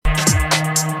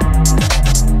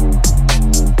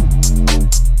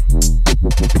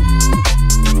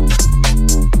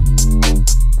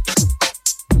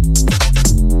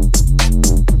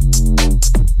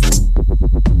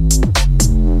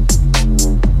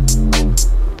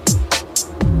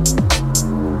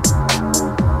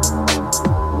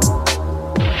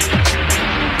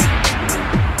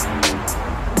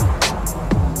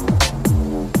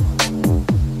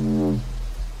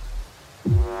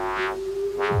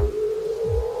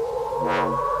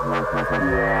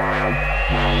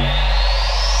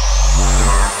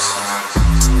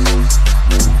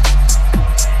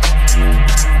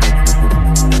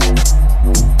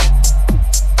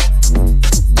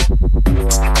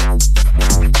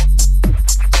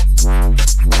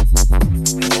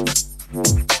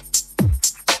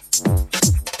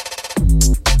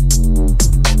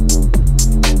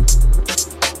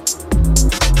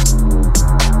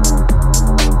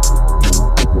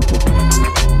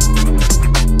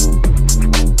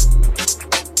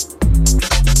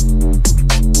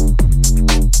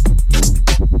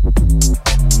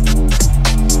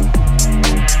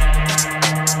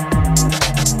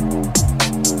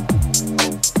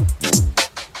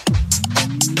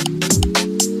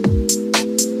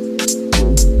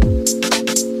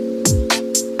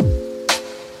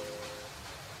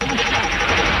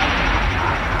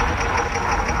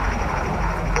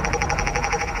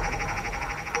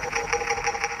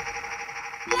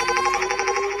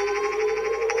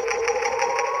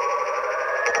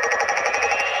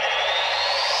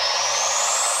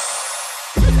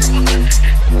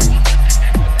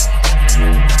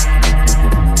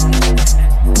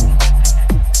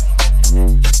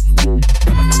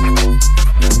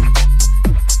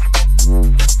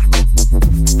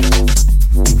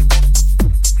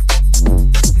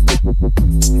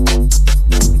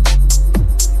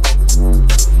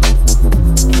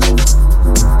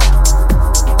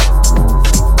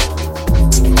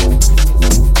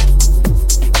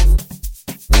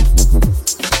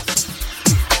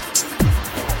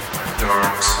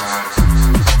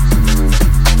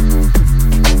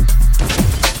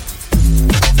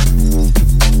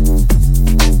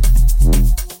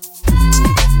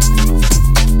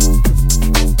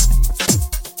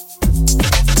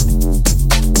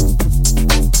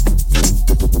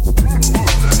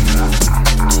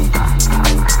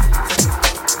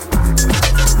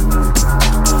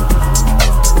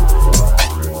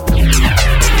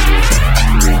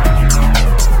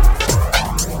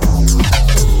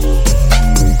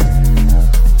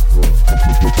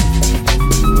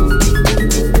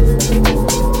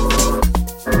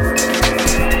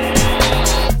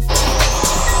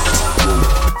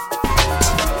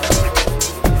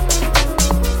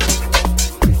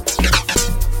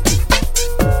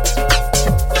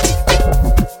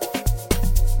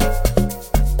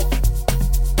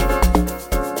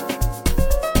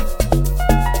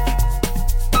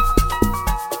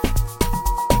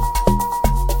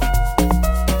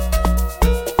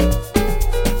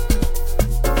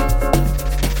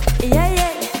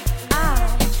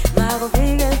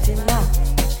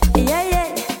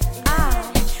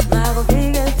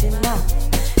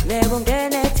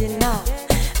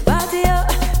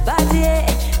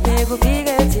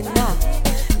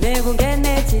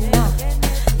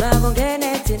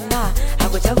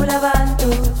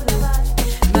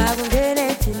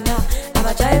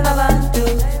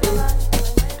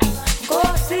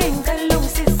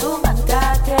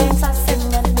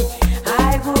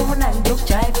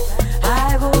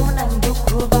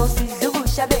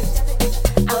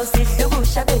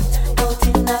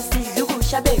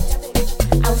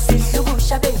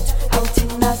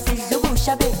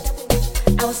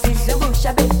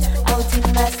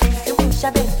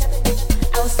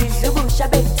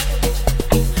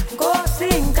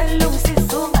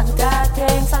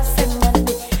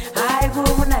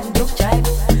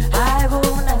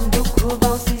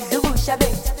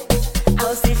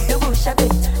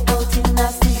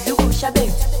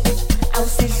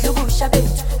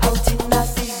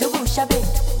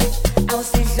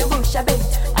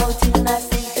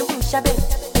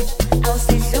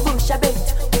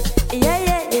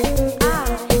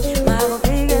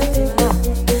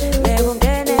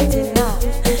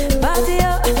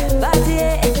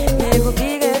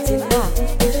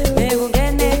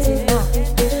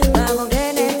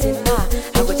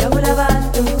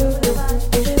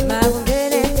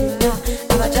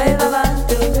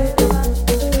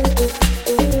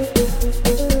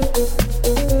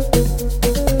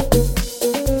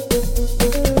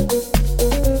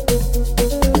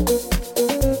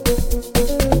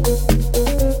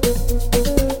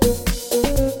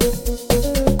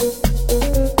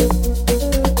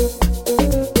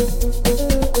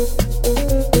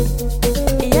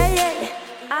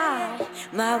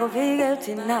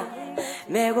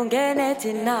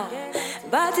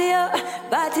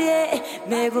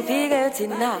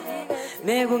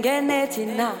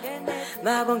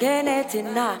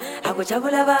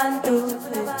Jabula bantu,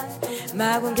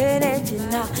 magungene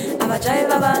tina,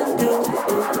 abajaiva bantu.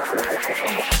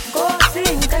 Go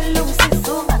sing kalung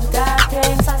sisumanta,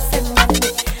 ten sasemani.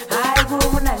 I go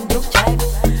nanduk jai,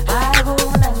 I go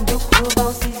nanduk kuba.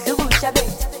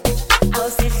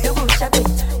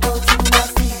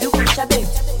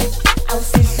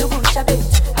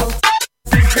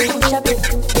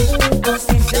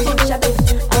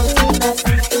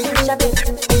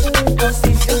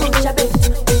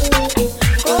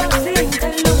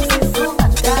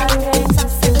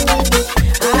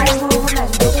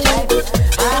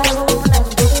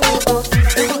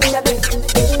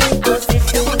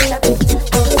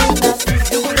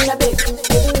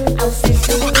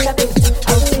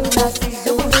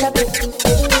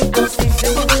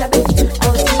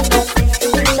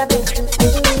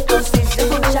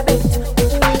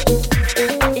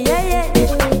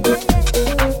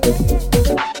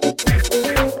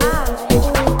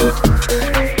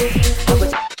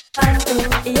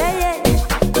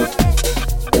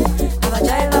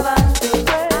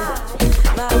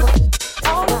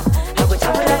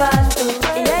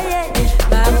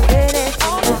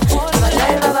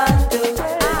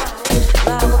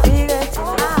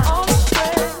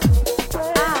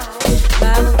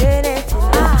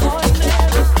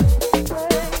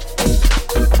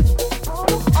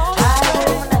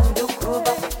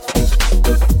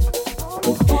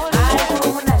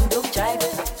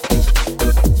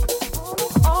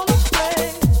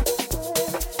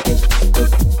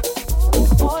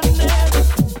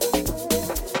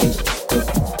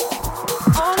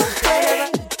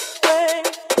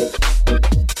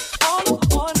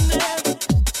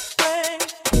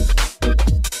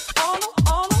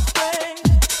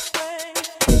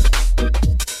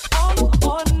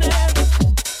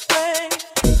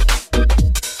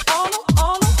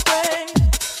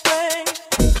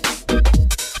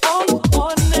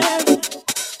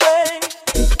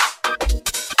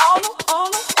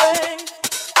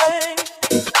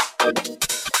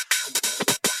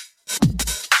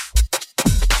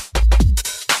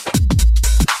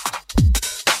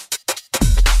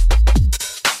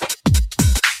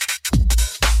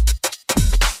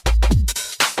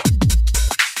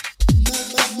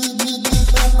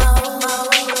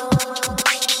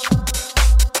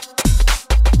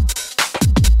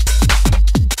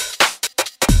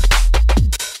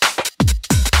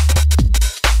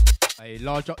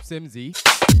 large up Simsy.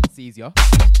 It's easier.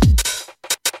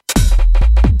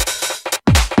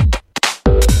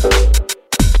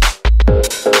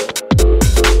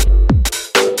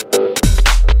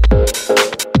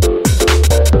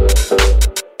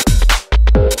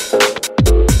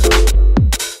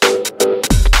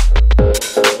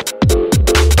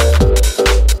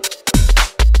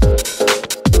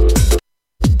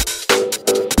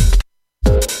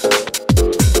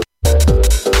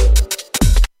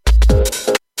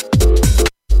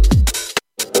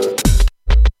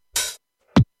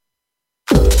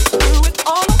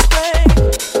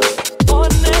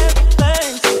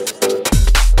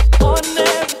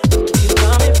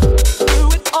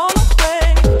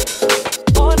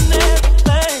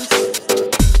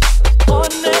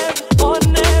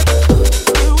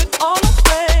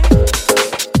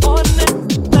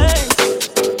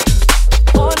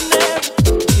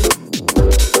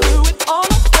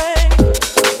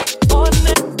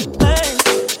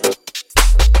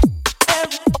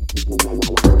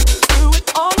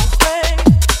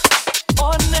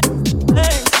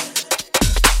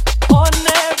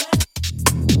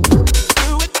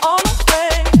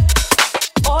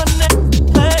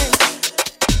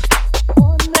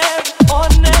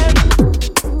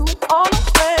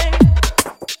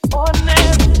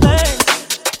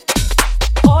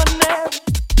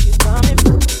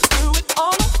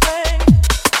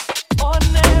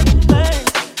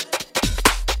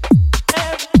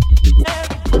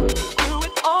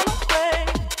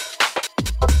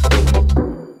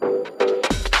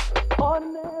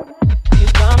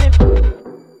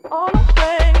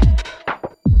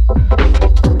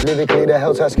 Lyrically, the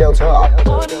Helter Skelter.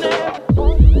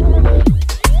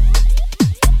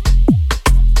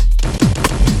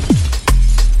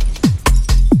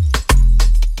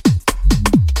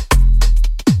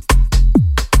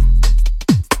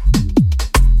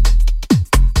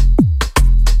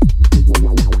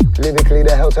 Lyrically,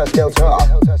 the Helter Skelter.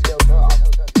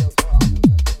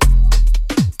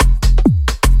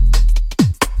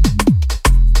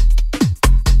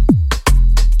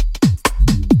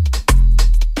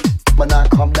 When I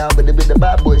come down with the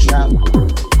bad boy sound.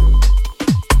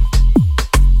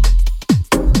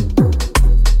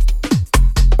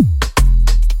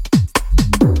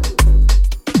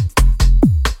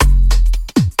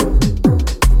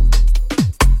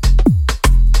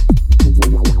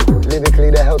 Lyrically,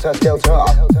 the Helter Skelter.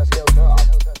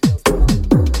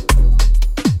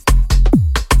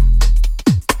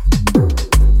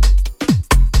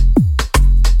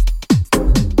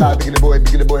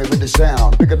 Biggie the boy with the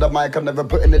sound. Pick up the mic, I'm never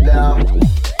putting it down.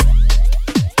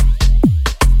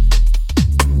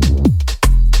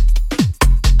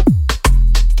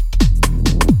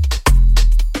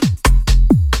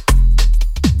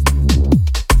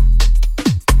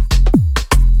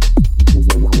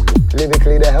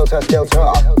 Lyrically, the Helter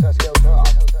Skelter.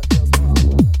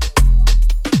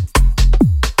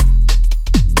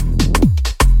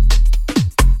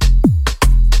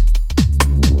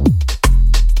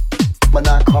 When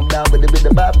I come down with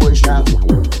the bad boy sound.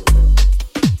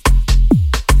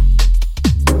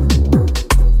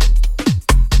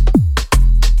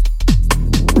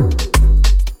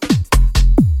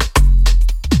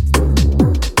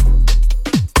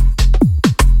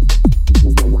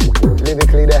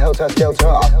 Lyrically, the Helter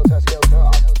Skelter.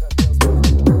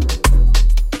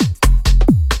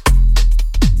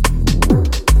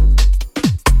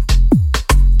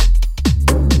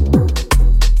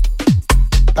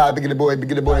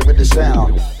 Biggie the boy with the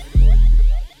sound.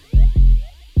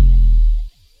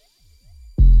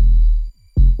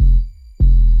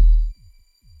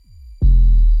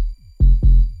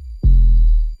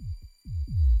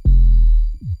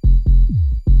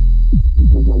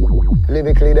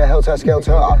 Lyrically, the Helter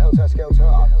Skelter.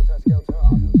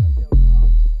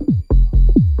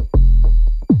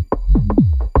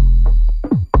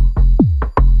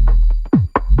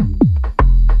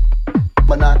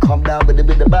 When I come down with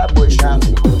the bad boy sound.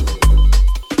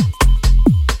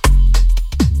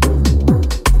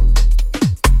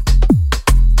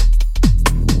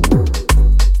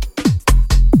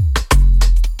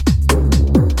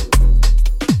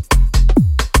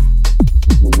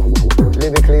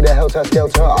 Lyrically, the Helter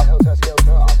Skelter.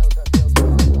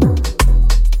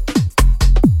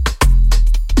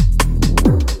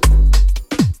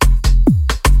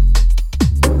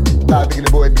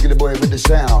 Biggie the boy with the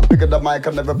sound. Pick up the mic,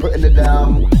 I'm never putting it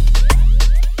down.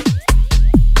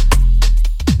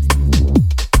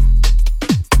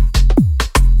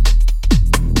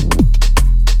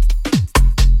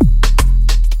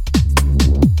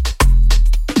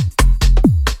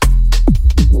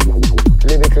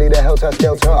 Lyrically, the Helter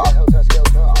Skelter.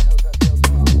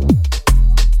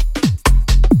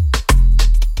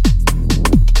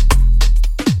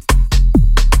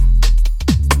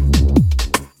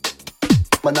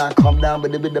 But now come down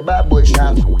with the bad boy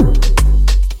sound.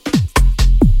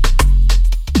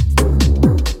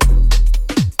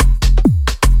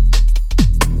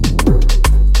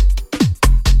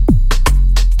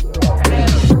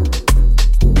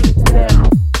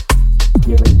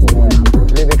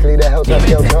 Lyrically, the hell's that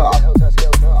scale top.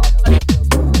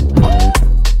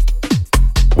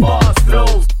 Boss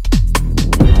flows.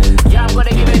 Yeah, I'm gonna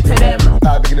give it to them.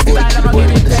 Give it the boy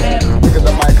with the sound. Because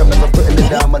the mic, I'm never putting it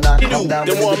down. But now come down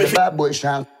with the bad boy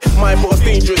sound. My boss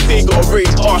dangerous, they got a rage.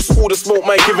 Ask all the smoke,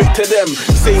 might give it to them.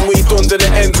 Same way done to the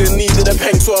ends and needed a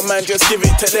pen, so a man just give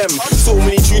it to them. So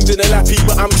many tunes in the lappy,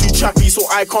 but I'm too trappy, so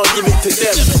I can't give it to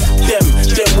them.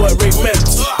 Them what rate meant.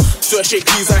 So I shake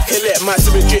keys, I collect. Might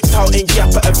have been dripped out in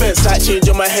gap at events. Like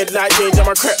changing my head, like changing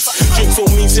my creps. Drinks on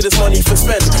me, see this money for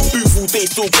spend. Booth all day,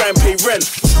 still grind, pay rent.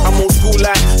 I'm old school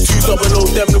like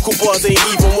 200, them little bars ain't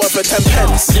even worth a 10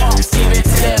 pence. Give it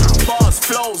to them, boss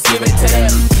flows, give it to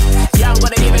them. Yeah, I'm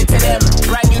gonna give it to them.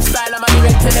 Brand new style, I'ma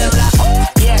give it to them.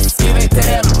 Yes, give it to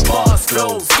them, boss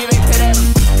flows, give it to them.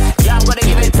 Yeah, I'm gonna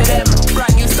give it to them.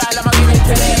 Brand new style, I'ma give it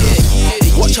to them.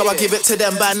 Watch how I give it to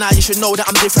them. By now you should know that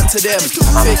I'm different to them.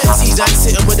 Fake MCs, I ain't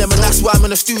sitting with them, and that's why I'm in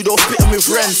the studio spitting with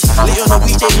friends. Late on a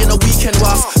weekday, in a weekend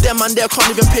whilst them and there can't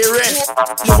even pay rent.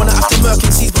 You wanna have to murk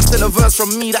MCs, but still a verse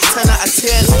from me, that's 10 out of 10.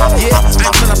 Yeah, I ain't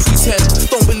tryna pretend.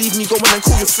 Don't believe me, go in and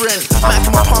call your friend. Might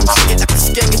come my palm, treat it like a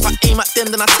skeng. If I aim at them,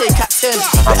 then I take at 10.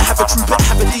 Better have a true, better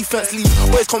have a defense lead.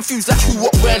 Always confused like who,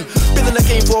 what, when. Been in the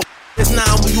game for it's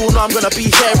now, but you all know I'm gonna be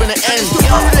here in the end.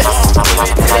 Give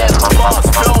it to them, boss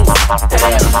flows to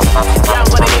them. Yeah,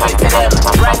 I'm gonna give it to them.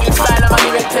 Brand new style, I'ma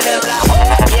give it to them.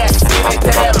 Yes, give it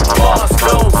to them, boss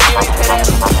flows, give it to them.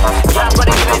 Yeah, I'm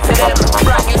gonna give it to them.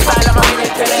 Brand new style, I'ma give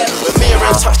it to them. When me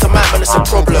and touch the mic, man, it's a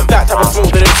problem. That type of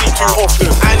smoke that they see too often.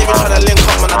 I ain't even tryna link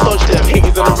up, man, I dodged them.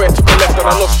 Haters on the red, took a left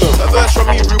and I lost them. A verse from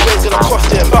me, Ruben's gonna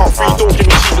cost them. About free, don't give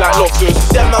me cheap like lobsters.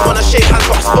 Them man wanna shake hands,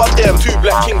 but I spot them. Two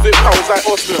black kings with powers like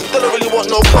Austin. They don't really want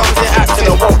no crumbs, they're acting.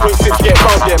 In a 1.6, get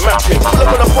round there, matching. Pull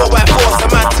up on a 4x4, it's a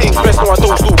mad thing. Best know I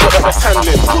don't do what the best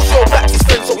handling. Push your back, he's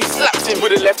spin, so he slaps him.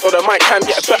 With the left or the mic can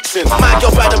get a backsin. My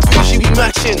girl bad and bougie, we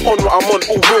matching. On what I'm on,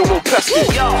 all real, no plastic.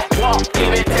 Yo, what?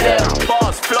 Give it to them,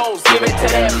 boss flows, give it to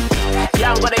them.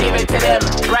 Yeah, I'm gonna give it to them.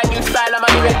 Brand new style, I'ma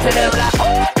give it to them.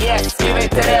 Yes, give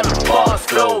it to them, boss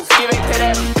flows, give it to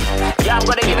them. Yeah, I'm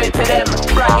gonna give it to them.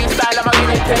 Brand new style, I'ma give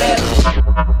it to them.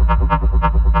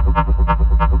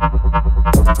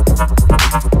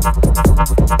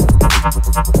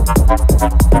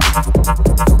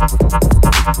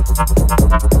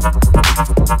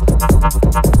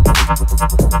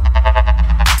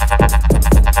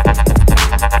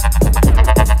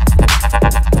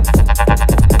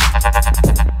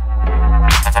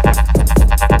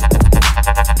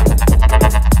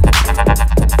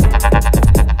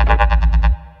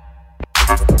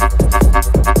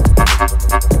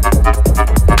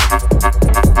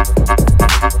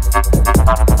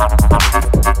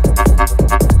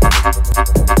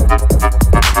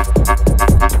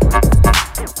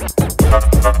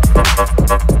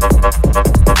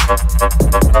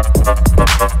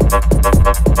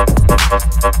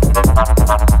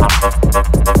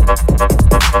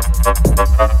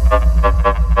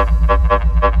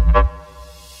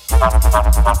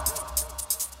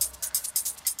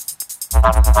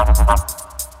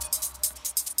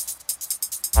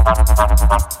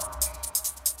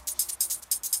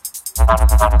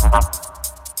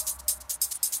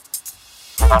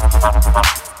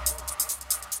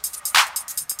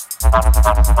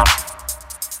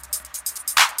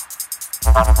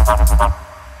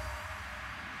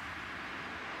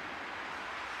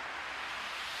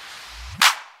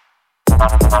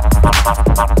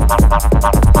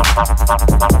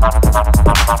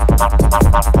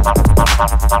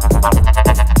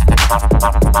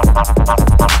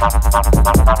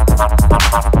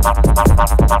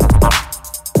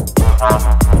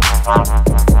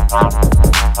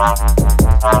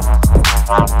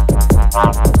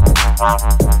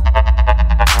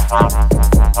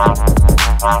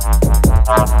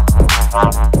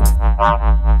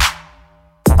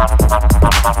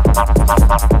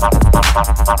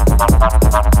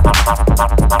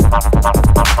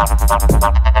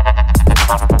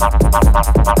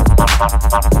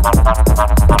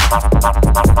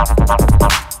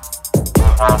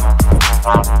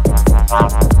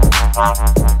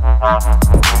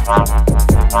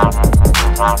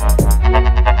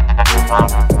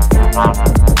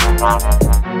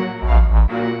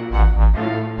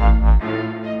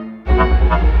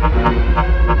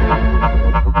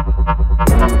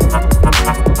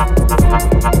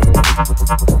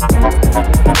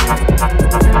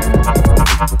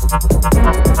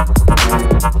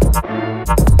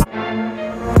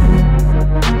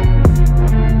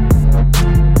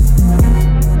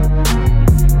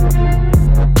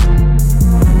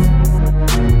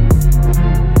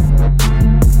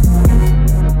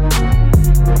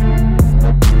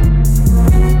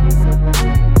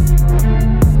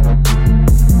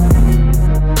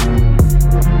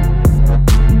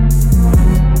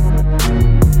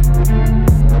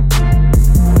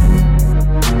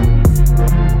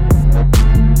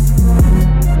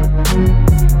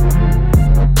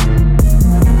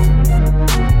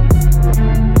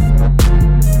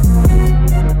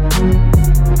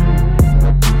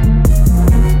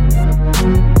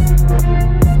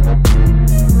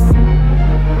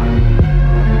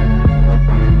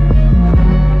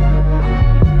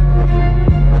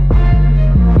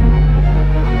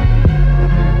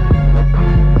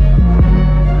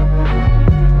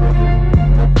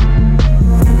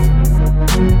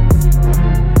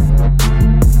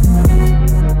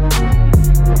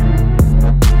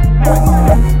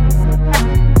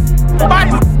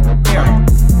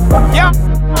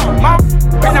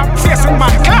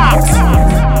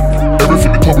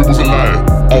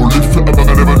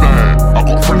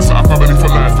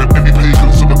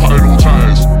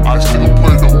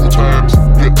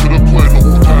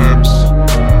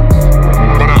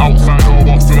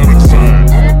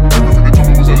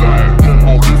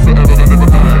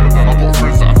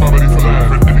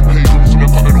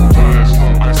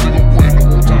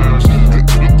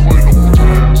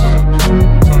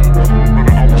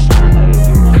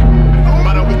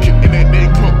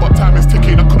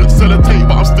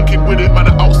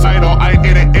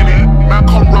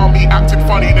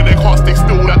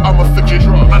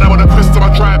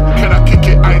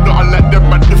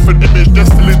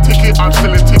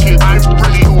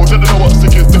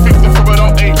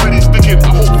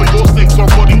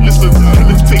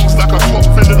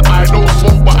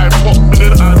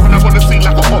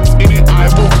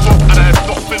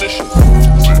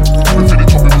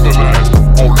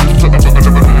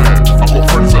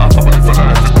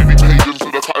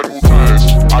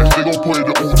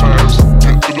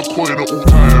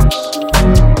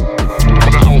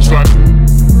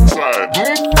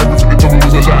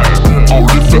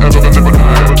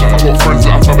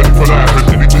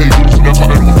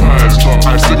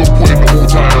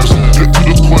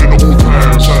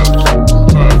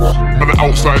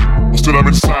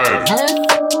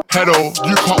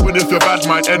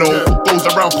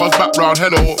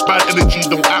 Hello, bad energy,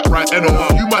 don't act right, hello.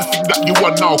 You might think that you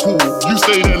won now, cool. You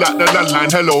stay there like the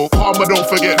landline, hello. Karma, don't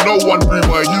forget, no one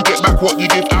rumor. You get back what you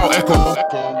give out, echo.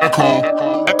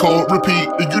 Echo, repeat.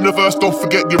 The universe, don't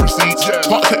forget your receipts.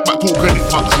 Can't take back talk and it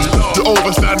fucks you. You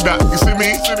overstand that, you see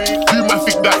me? You might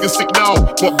think that you're sick now,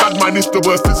 but bad mind is the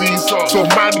worst disease. So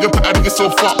man, you're patting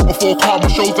yourself up before karma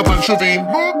shows up and shoving.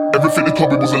 Everything they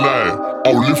told me was a lie.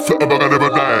 I'll live forever and never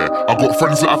die. I got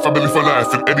friends that have family for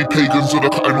life, and any pagans that are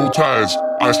cutting all ties.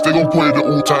 I stay on point at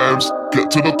all times, get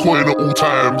to the coin at all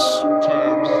times.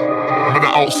 I'm an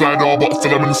outsider, but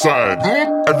still I'm inside.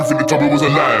 Everything they told me was a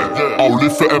lie. I'll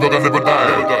live forever and never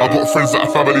die. I got friends that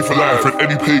have family for life, and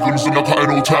any pagans that are cutting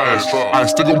all ties. I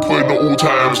stay on point at all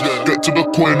times, get to the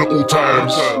coin at all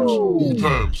times.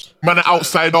 Man, an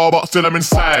outsider, but still I'm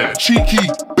inside. Cheeky,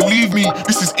 believe me,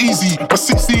 this is easy. My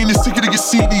 16 is sicker than your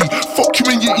CD. Fuck you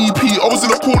and your EP, I was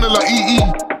in a corner like EE.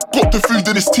 Got the food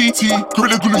in his TT,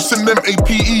 Gorilla Glue send them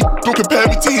APE. Don't compare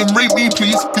me to him, rate me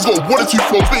please. He's got one or two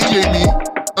flows, but he ain't me.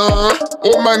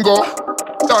 Or mango,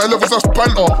 down levels that's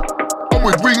banter. I'm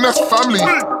with Wing, that's family.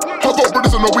 I got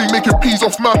brothers on the wing making peas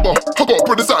off Mamba. I got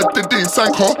brothers that did in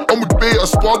Sanka. I'm with Beta,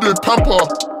 Spa doing Pamper.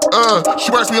 She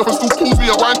wakes me up and still calls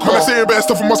me a wanker. When I say bad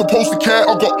stuff, I'm not supposed to care.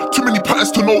 I got too many patterns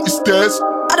to notice theirs.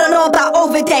 I don't know about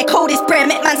over there, coldest prayer,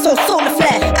 make man so solar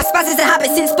flare. I spasms a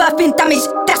habit since birth been damaged.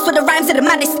 That's what the rhymes are the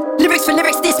maddest. Lyrics for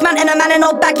lyrics, this man and a man and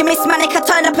no bag of miss manic. I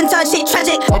turn up and turn shit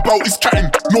tragic. About his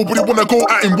chatting, nobody wanna go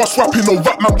at him. What's rapping? No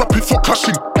rap man rapping for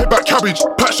clashing. Head back cabbage,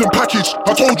 patch and package.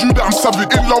 I told you that I'm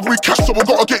savage, in love with cash, so I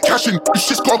gotta get cashing. If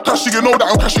shit's got clashing, you know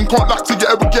that I'm crashing. Can't lack till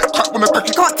you ever get cracked when I crack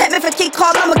it. Can't take me for kid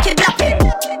car, I'm a kidnapping.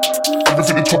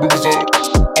 Everything in trouble was up.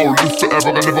 I'll live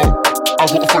forever and never. I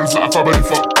got friends that have family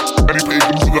for. Any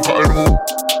pagans in the cutting all.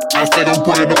 I stay on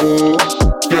point at all.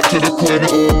 Get to the coin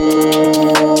at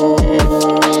all.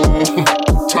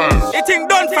 Time. You think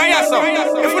done for yourself?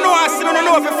 If you know I see, you don't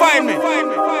know if you find me.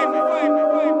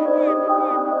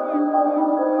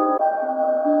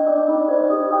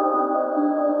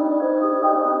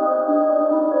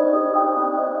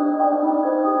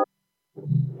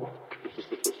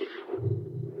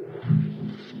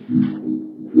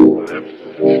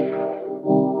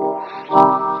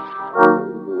 Thank you.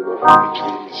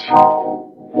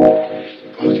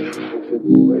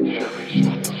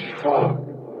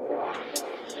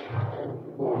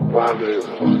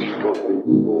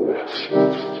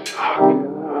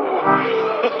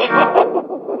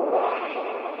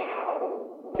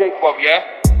 Jake Bob, yeah?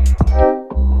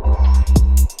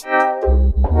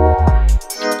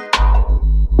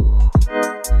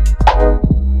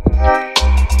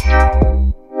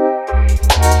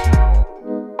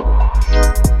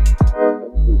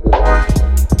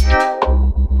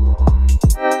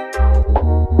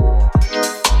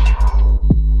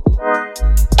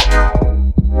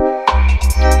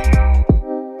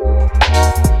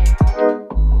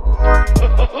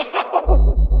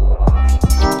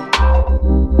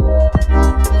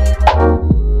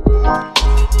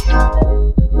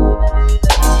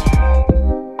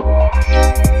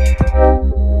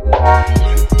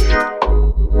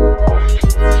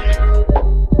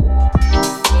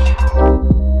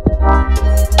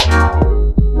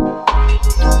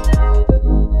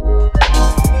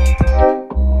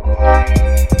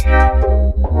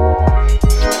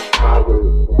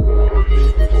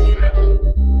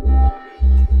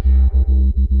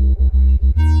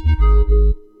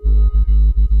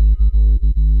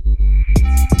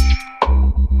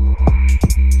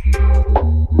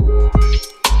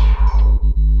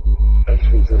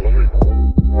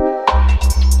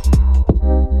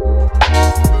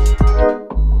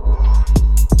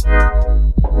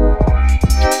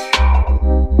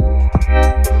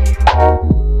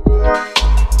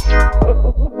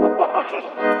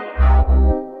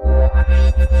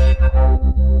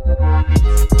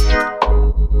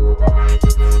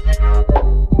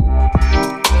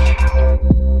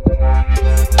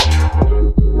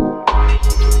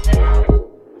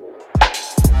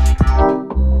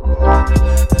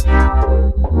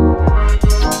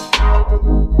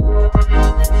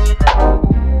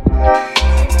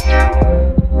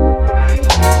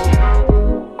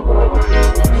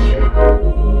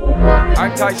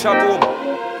 Shaboom,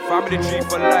 family tree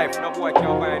for life. No boy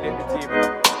can't violate the team.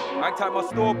 I type my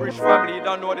Stowbridge family, you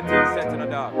don't know the thing set in the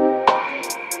dark.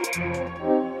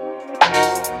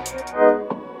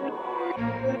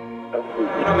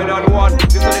 Phenomenon one,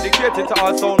 this is dedicated to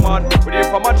all sound man. We're here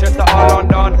from Manchester, all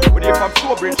London. We're here from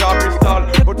Stowbridge, all Bristol.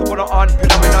 Put up on the on,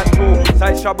 Phenomenon 2.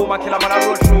 Side Shaboom, I kill a man, I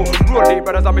roll through. Roll deep,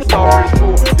 brothers, I'm a Stowbridge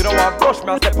too. You don't want brush me,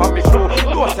 I step on me shoe.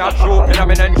 Don't start through,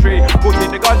 Phenomenon 3. Put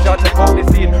in the ganja, take out the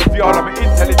scene. For all of me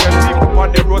intelligent people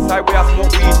on the roadside, we are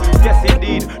smoke weed. Yes,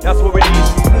 indeed, that's what we need.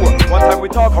 One time we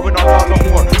talk, and we not talk no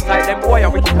more. Like them boy,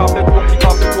 and we kick off the door, and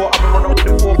we run up to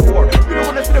the 4-4. You don't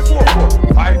want to see the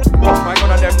 4-4. I bust my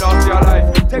gun on them, now see your life.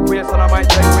 Take away your son, I might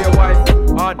take away your wife.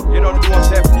 And you don't know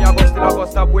step, me I go still, I go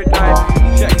stop with knife.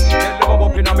 Check, get them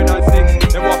up in Phenomenon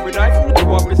 6. Them walk with knife, we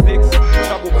walk with sticks.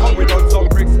 Shaboom come with on some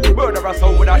bricks. Murder us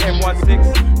out with a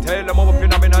M16. Tell them up in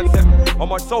Phenomenon 7. How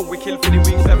much sound we kill for the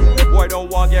week 7. Boy don't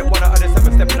want get one of the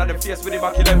 7 stepping on them face with the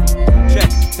back 11. Check,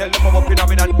 tell them I'm up in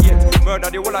Phenomenon 8. Murder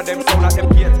the whole of them sound at them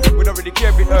gate. We don't really care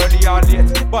if it early or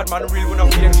late. Bad man real, we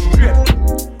don't feel straight.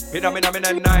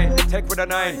 Phenomenon 9, tech with a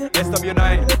 9,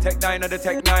 SW9, tech 9 and the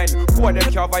tech 9. Boy them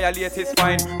can't violate, it's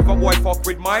fine. If a boy fuck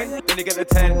with mine, then he get the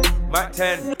 10. Mac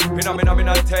 10,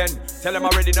 Phenomenon 10. Tell them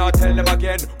already now, tell them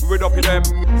again. We would up in them.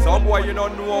 Some boy you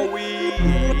don't know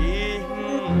we.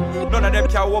 None of them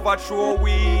can overthrow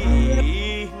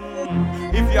we.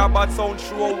 If you have bad sound,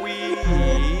 show we.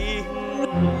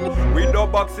 We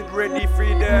don't box it ready for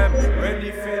them,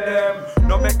 ready for them.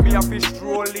 Don't make me a fish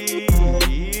strolling.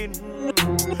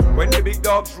 When the big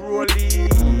dogs roll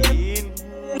in,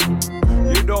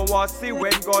 you don't want to see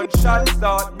when gunshots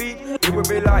start beat. It will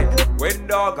be like when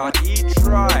dog and eat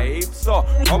tribe. So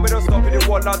how we don't stop in the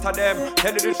whole lot of them.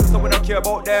 Tell you the truth so we don't care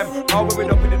about them. How we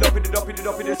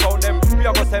up in the sound them. We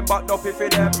are gonna send back up for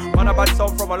them. Man a bad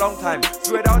sound from a long time.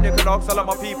 Swear down you can ask all of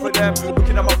my people them.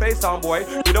 Looking at my face sound boy.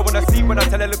 You don't wanna see when I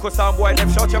tell a little sound boy.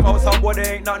 Them shut your mouth sound boy.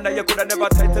 There ain't nothing that you coulda never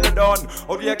said till the dawn.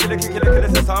 Oh yeah, kill it,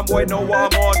 say sound boy know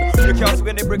what I'm on. You can't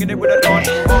swing it, bringing it with a dawn.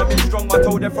 Army strong, man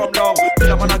told them from long.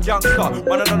 Kill a man a gangster,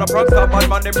 man a prankster, bad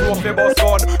man them rough them boss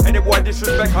on. Any boy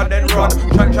disrespect and then run.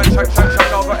 Shank,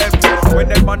 now go empty. When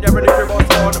them man you ready for boss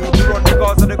on. We run the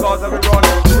guards and we run.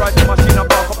 We ride the machine and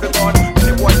back up the gun.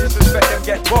 Any boy disrespect them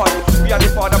get burned. We are the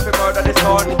father for murder the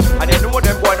son. And you know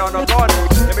them boy now not gone.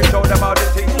 Let me show them how the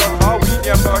things done. How we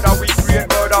near murder, we create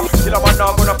murder. Kill a man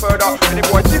now gonna further. Any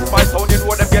boy this my sound, you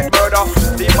know them get murder.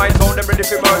 See my sound, them ready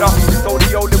for murder. It's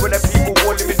only only when them people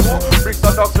holding me know. Bricks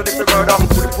the dogs ready for murder.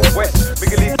 Put it from west,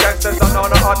 Middle East gangsters and on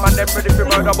the hard man, them ready for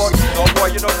murder. But no boy,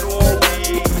 you don't know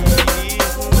we.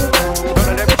 None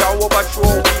of them can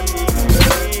overthrow we.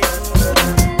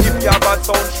 If you have bad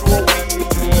sound, show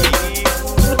we.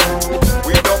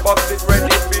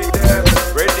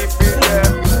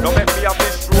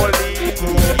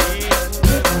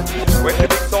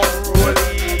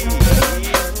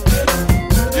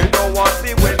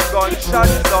 gunshot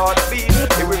start beat.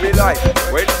 It will be like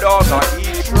when dog a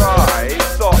eat try.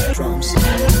 So drums.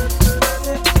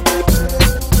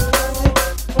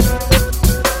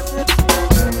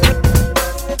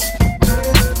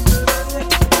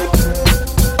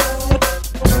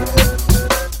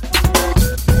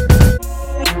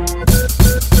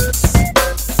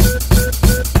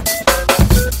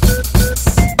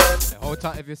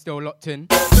 If you're still locked in,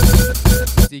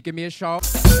 so you give me a shout,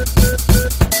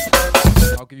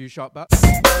 I'll give you a shout back.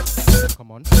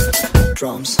 Come on.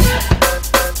 Drums.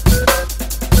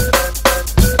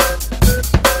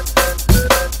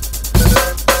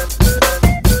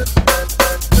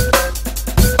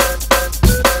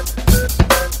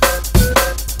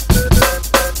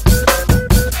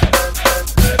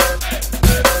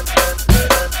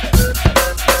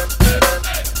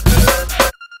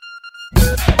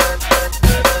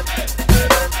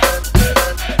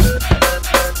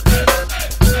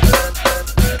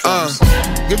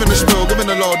 Giving the spill,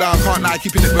 giving the lowdown, can't lie,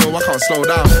 keeping it real, I can't slow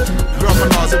down. Grew up on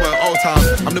Nas, it went Old Town.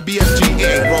 I'm the BFG, it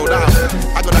ain't rolled out.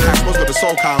 I got the hash, boss got the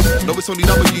soul count. No, it's only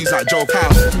W's like Joe Cow.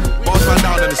 Balls ran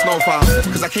down in the snow found,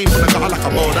 cause I came from the gutter like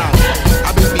I bowled out.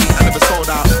 I've been me, I never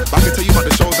sold out, but I can tell you about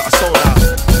the shows that I sold out.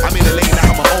 I'm in the lane, I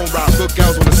have my own route. Good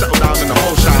girls wanna settle down in the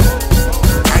whole shout.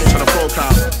 I ain't tryna throw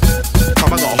crowd.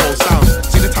 Come, I got a whole sound.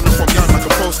 See the talent from young like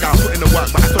a pro scout. Put in the work,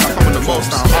 but I feel like I'm on the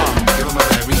most now. Give them a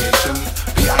variation.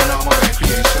 I know I'm a bad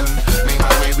creation. Make my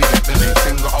way, we get the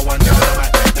mixing. Got a 1 yard, I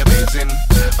might let the babes in.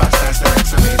 Fast, nice, the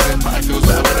next amazing. But it feels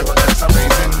better when I got this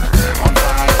amazing. On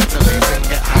fire, it's amazing.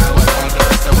 Get high, work hard, the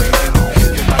rest are waiting.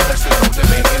 Give my best, there's no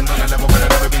debating. On a level when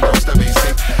I've never been close to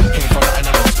basic. Came from that and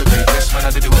I rose to greatness. Man,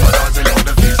 I did it with my dogs and all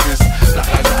the faces. Black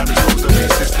lives matter, exposed the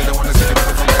basis. They don't wanna see the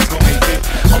people from guys gon' make it.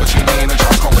 Opportunity in a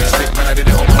chance, can't waste it. Man, I did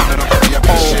it all, man, I don't be a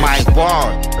bitch. Oh my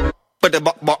god. But the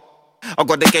buck. I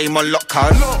got the game on lock,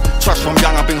 cuz. Trust from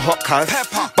young, I've been hot, cuz.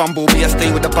 Bumblebee, I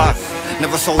stay with the bus.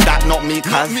 Never sold that, not me,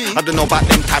 cuz. I don't know about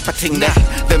them type of thing there.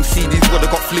 Them CDs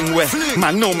would've got fling where.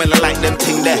 Man, no man, I like them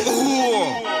ting there.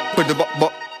 But the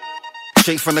buck.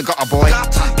 Straight from the gutter, boy.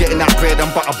 Getting that bread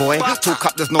and butter, boy. Talk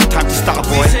up, there's no time to stutter,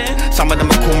 boy. Some of them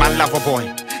will call my lover, boy.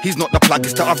 He's not the plug,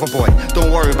 it's the other boy. Don't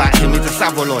worry about him, he's a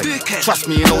Savaloy. Trust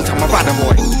me, you know I'm a rider,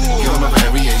 boy. You're my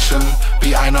variation.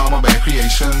 I know I'm a bad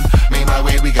creation. Made my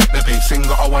way, we get the pacing.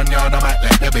 Got a 1 yard, I might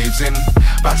let the babes in.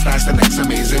 That's nice, the next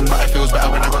amazing. But it feels better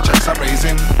when I got checks I'm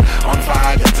raising. On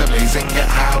fire, get to blazing. Get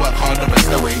high, work hard, the rest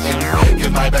are waiting.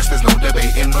 Give my best, there's no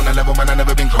debating. On a level, man, I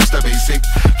never been close to basic.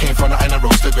 Came from that and I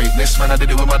rose to greatness. Man, I did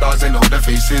it with my dogs, they know the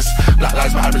faces. Black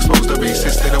lives matter, exposed the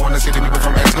racist. They don't wanna see the people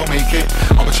from ends don't make it.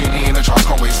 Opportunity in a chance,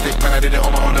 can't waste it. Man, I did it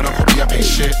on my own and I probably a pace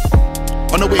shit.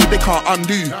 On the way they can't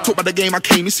undo. Talk about the game I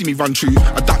came, you see me run through.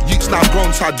 Adapt youths now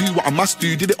grown, so I do what I must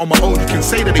do. Did it on my own, you can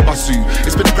say that they bust you.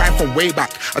 It's been a grind from way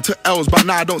back. I took L's, but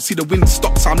now I don't see the wind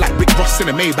stop, so I'm like Rick Ross in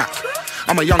a Maybach.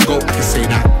 I'm a young goat, I can say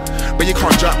that. But you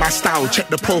can't jerk my style. Check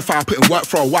the profile, put in work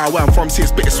for a while. Where I'm from, see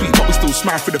it's bittersweet, but we still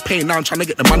smile through the pain. Now I'm trying to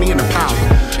get the money in the pile.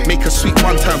 Make a sweet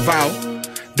one-term vow.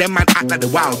 Them man act like they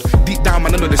wild. Deep down,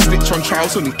 man, I know the snitch on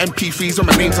trials. Only MP3s on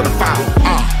my name's on the file.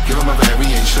 Give them a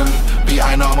variation.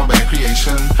 I know I'm a bad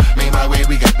creation. Made my way,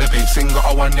 we get the pacing.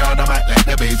 Got a 1 yard, I might let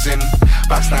the babes in.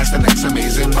 That's nice, the next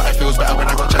amazing. But it feels better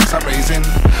when I got checks I'm raising.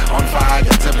 On fire,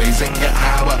 get to blazing. Get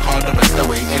high, work hard, the rest are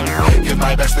waiting. Give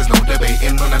my best, there's no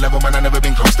debating. On a level, man, I never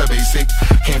been close to basic.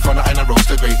 Came from that and I rose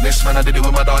to greatness. Man, I did it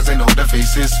with my dogs, they know the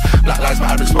faces. Black lives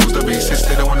matter, exposed the racist.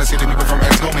 They don't wanna see the people from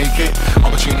ends don't make it.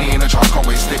 Opportunity in a chance, can't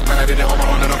waste it. Man, I did it on my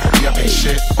own and I'll probably a pace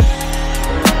shit.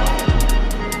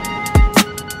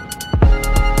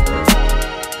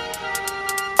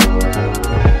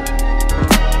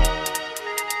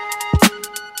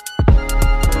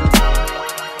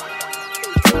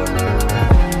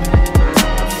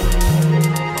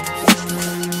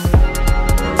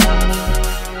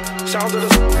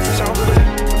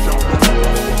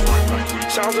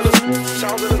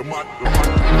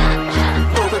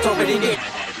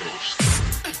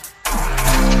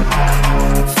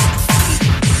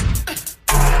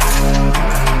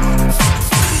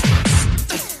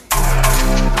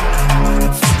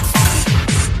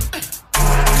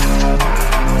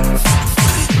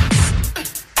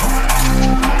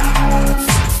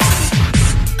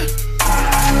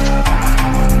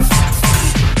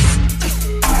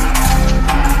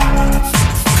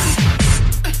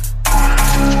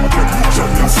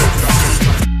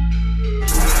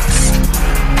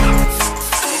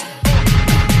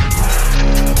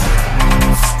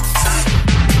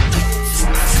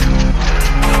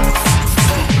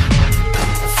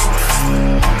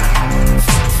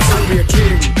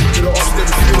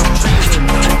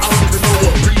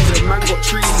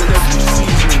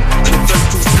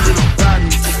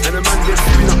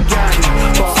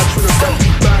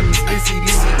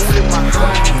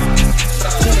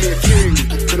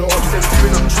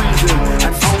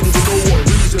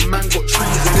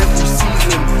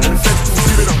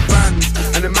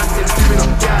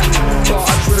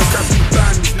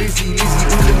 Lizzie,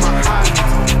 all in my hand.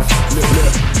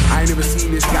 Look, I ain't never seen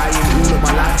this guy in all of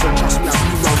my life, but trust me, I've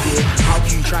been round here. How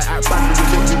can you try to act bad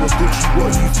when you're a Gucci?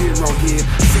 What are you doing round here?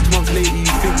 6 months later,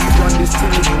 you think you run this thing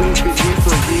and you ain't been here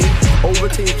for a year.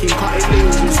 Overtaking, cutting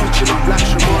nails and switching up like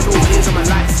Shimano. Here's I'm a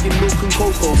light skin, milk and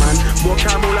cocoa, man. More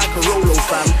caramel like a Rolo,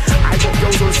 fam. I got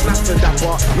girls on snap to that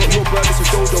part, not your burgers a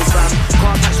dodo, fam.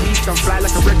 Can't catch me, can fly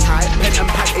like a red tide. Pen and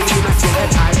pad aiming at your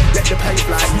head high. Let the pen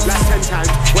fly like 10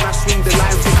 times. When I swing the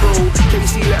line for bro,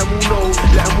 KC let them all know,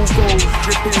 let them all go.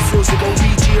 Dripping sauce, it gon'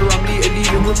 BG or I'm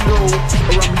leaning with bro.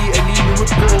 Or I'm leaning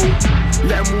with bro.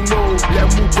 Let them all know, let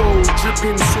them all go.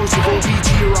 Dripping sauce, it gon' BG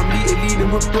or I'm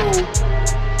leaning with bro.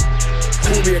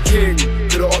 Call me a king,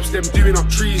 to the ops them doing up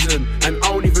treason. And I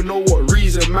don't even know what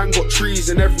reason. Man got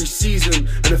treason every season.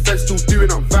 And the feds still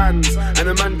doing up vans. And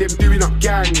the man them doing up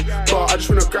gang. But I just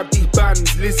wanna grab these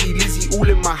bands. Lizzie, all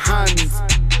in my hands.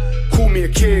 Call me a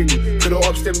king, to the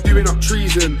ops them doing up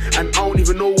treason. And I don't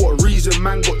even know what reason.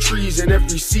 Man got treason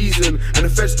every season. And the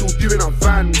feds still doing up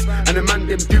vans. And the man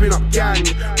them doing up gang.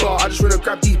 But I just wanna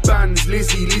grab these bands.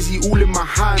 Lizzie, all in my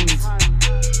hands.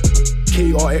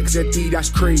 KRXZD, that's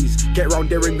craze. Get round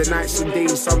there in the nights and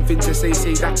days. Something to say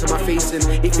that to my face. And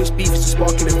if it's beef, it's a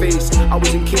spark in the face. I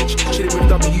was in Kitch, chilling with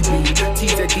WB.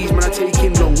 TZDs, man, I take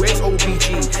in low. Where's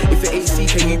OBG? If it ain't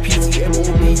CKUPT,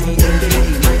 MOBD, and then it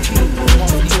ain't 19.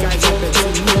 Half of these guys are better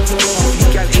than me. Half of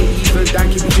these guys ain't even down.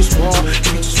 Can we just war?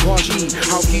 G?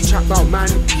 How can you chat about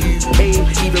man? You ain't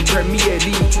even Premier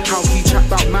League. How can you chat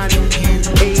about man? You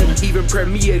ain't even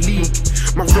Premier League.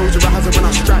 My flows are a hazard when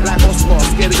I strike like Oscar.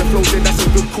 Scared of the flows, then that's a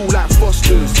good call like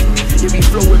Foster's. Yeah, we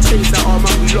flow with pace like, oh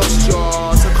man, we lost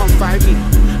ya. So come find me.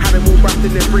 Had them all wrapped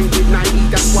in their brain, did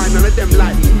 90. That's why none of them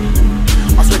like me.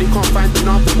 I swear they can't find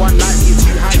another one like me. It's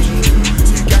too high G.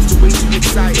 Two guys are way too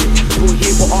excited. You're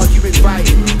here but are you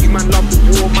invited? You man love the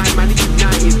war, my man is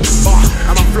united.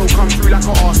 And my flow come through like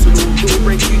an arsenal. It'll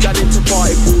break you down into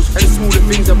particles. And smaller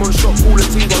things, I'm on shot caller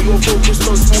team, while you're focused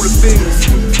on smaller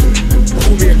things.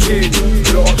 Call me a king,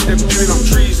 to the ops them doing up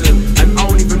treason. And I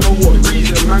don't even know what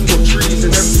reason. Man got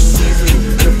treason every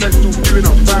season. And the feds still doing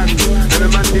up bands. And the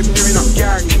man them doing up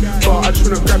gang. But I just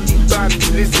wanna grab these bands.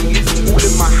 Lizzie, all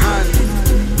in my hand.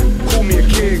 Call me a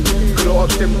king, to the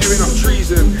ops them doing up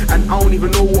treason. And I don't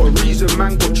even know what reason.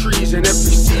 Man got treason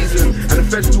every season. And the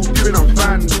feds still doing up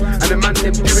bands. And the man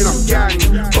them doing up gang.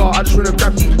 But I just wanna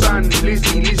grab these bands.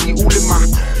 Lizzie, all in my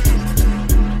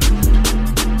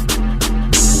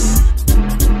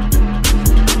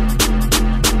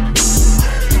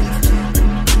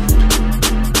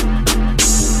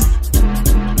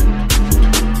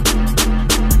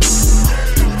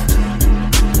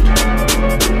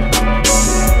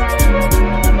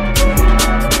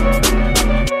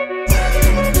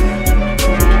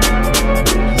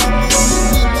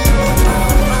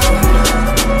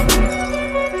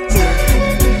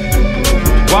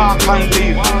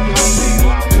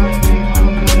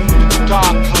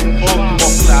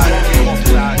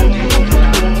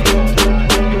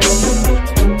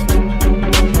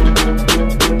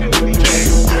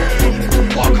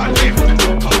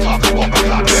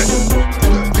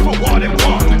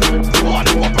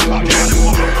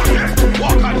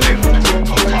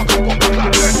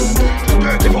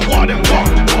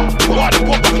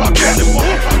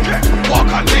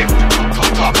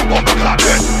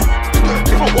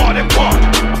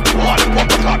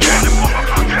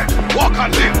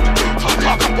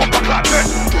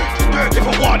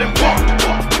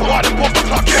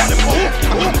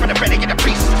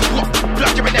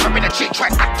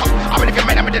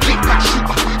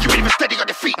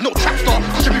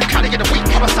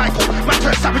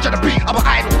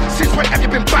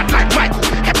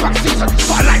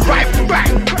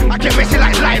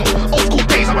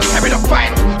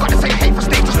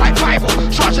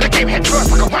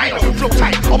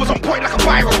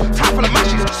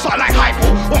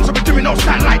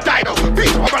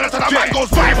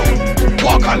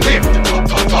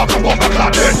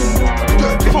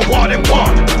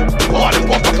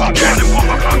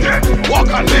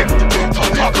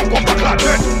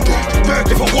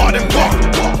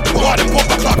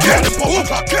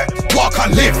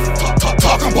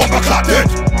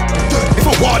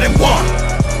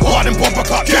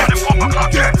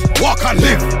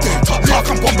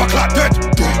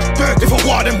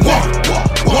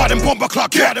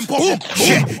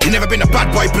Shit, you never been a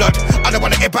bad boy blood. I don't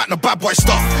wanna hear about no bad boy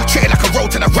stuff. Treat it like a road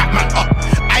to the rap man up.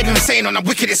 I didn't saying I'm the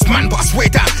wickedest man, but I swear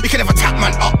down, you can never tap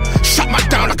man up. Shut man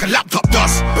down like a laptop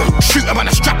does. Shoot a man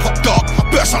a strap up dog.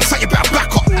 Burst on sight, you better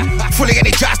back up. Fully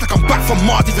energized like I'm back from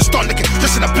Mars, even start licking.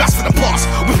 Just in a blast for the past.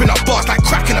 Whipping up bars like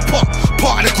crack in a pot.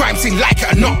 Part of the grime scene, like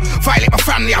it or not. Violate my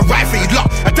family, I ride for your lot.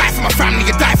 I die for my family,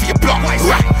 you die for your block.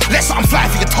 Right, let's I'm fly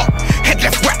for your top. Head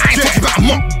left wet, I ain't talking about a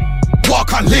mop.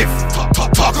 Walk and live,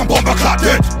 talk and bomber clock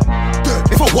dead.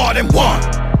 If I war them one,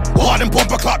 war them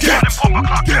bomber clock dead.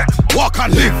 Walk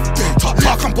and live,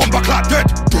 talk and bomber clock dead.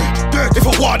 If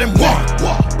I war them one,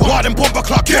 war them bomber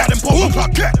clock dead.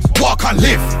 Walk and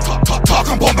live, talk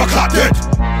and bomber clock dead.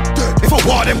 If I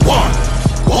war them one,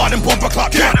 war them bomber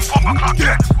clock dead.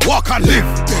 Walk and live,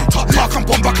 talk and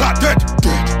bomber clock dead.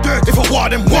 If I war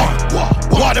them one,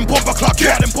 war them bomber clock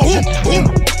dead.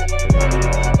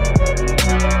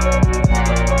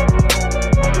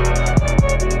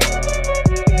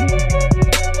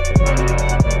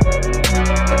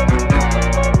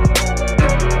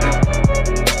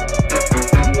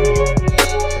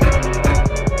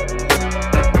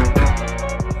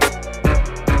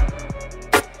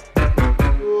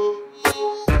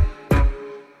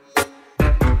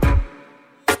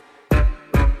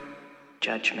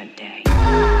 Judgment Day.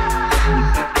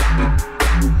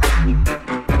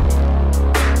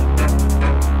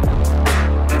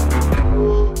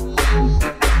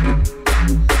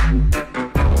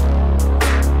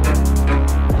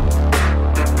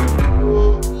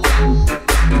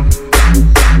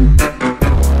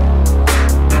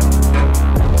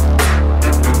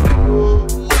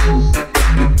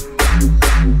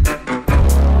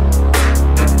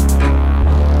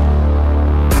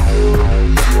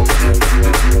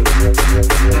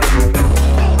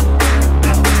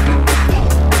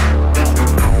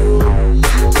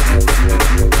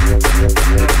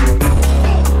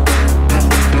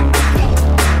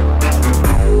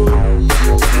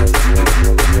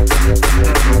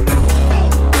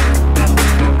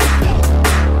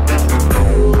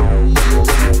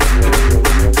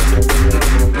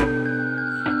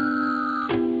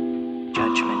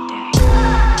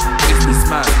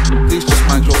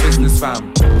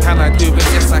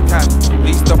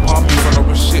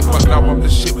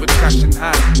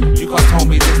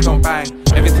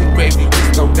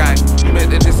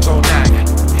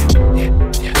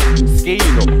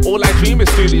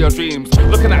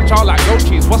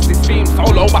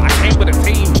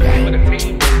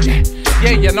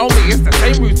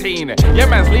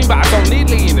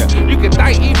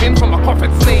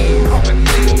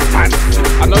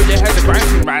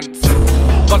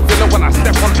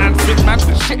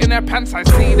 Pants, I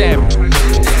see them.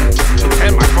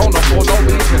 Turn my phone off for no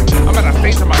reason. I'm at a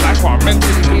stage of my life where I'm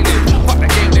mentally healing. Fuck the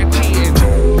game, they're cheating.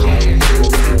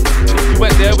 You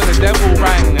went there when the devil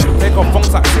rang. Take off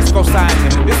phones like Cisco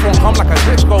sang. This won't come like a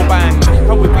glitch go bang.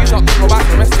 Come with me, not to go back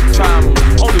domestic spam.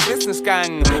 Only business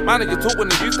gang. Man, you talk when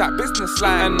you use that business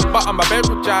slang. But I'm a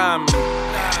beverage jam.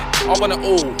 I want it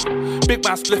all. Big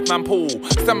man, split man, pool.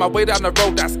 Send my way down the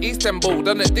road, that's Istanbul.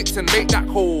 Done it Dixon, make that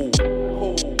call.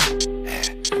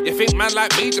 You think man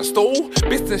like me just stall?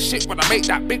 Business shit when I make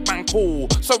that big man call.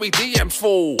 Sorry DM's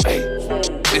full. Hey,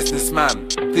 businessman,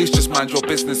 please just mind your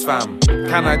business fam.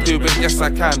 Can I do it? Yes I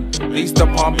can. Used to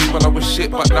palm me when I was shit,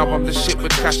 but now I'm the shit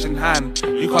with cash in hand.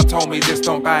 You can't tell me this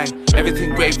don't bang.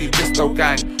 Everything gravy, disco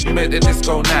gang. You made the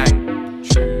disco nang.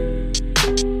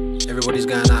 Everybody's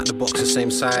going out the box the same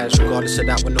size. Regardless of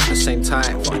that, we're not the same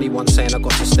type. For anyone saying I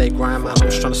got to stay grind, man, I'm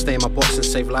just trying to stay in my box and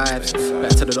save lives.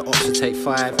 Better to the ops to take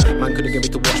 5. Man could've given me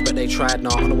to watch, but they tried.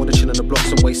 Nah, I don't wanna chill in the blocks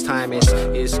and waste time.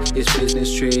 It's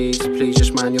business trees. Please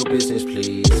just mind your business,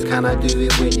 please. Can I do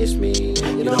it? Witness me.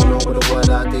 You don't know what the word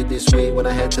I did this week when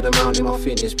I head to the mountain, my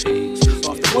fitness piece.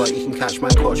 After work, you can catch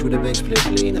man coach with a big split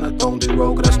lean. And I don't do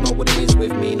roll, cause that's not what it is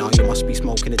with me. Now you must be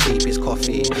smoking the deepest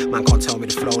coffee. Man can't tell me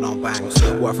the flow don't bang.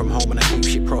 Work from home and I keep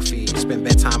shit profit. Spend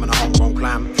bedtime on a homegrown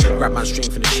clam. Grab man's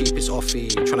drink for the cheapest offie.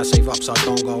 Tryna save up so I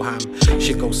don't go ham.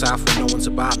 Shit goes south when no one's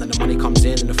about. Then the money comes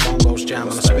in and the phone goes jam.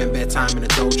 And I spend bedtime in the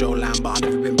dojo land, but I've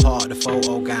never been part of the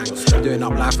photo gang. Doing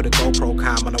up live for the GoPro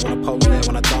cam. And I wanna pose there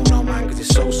when I don't know man, cause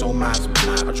it's so mad.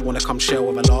 I just wanna come shell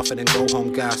with a laugh and then go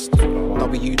home gassed.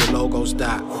 W the logo's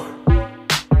that.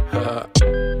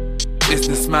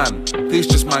 Businessman, please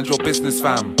just mind your business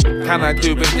fam. Can I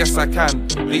do it? Yes I can.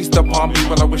 Used to palm me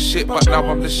when I was shit, but now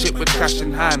I'm the shit with cash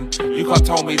in hand. You can't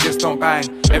tell me this don't bang.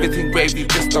 Everything gravy,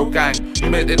 disco gang. You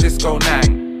made the disco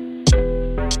nang.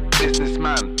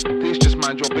 Businessman, please just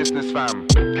mind your business fam.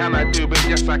 Can I do it?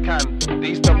 Yes I can.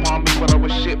 Used to palm me when I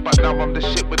was shit, but now I'm the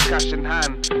shit with cash in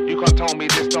hand. You can't tell me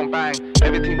this don't bang.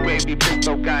 Everything gravy,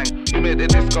 disco gang. You made the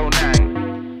disco nang.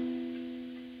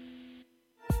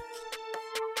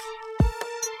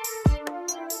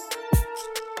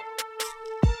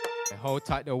 hold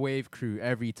tight the wave crew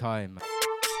every time.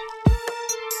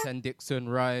 Ten Dixon,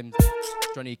 Rhymes,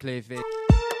 Johnny Clayface,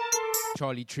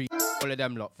 Charlie Tree, all of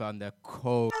them lot fam, they're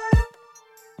cold.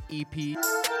 EP,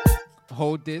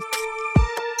 hold this.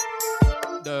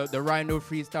 The Rhino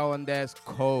freestyle on there's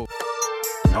cold.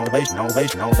 No bass, no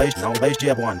bass, no bass, no bass,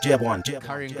 jab one.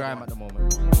 Carrying grime at the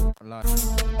moment.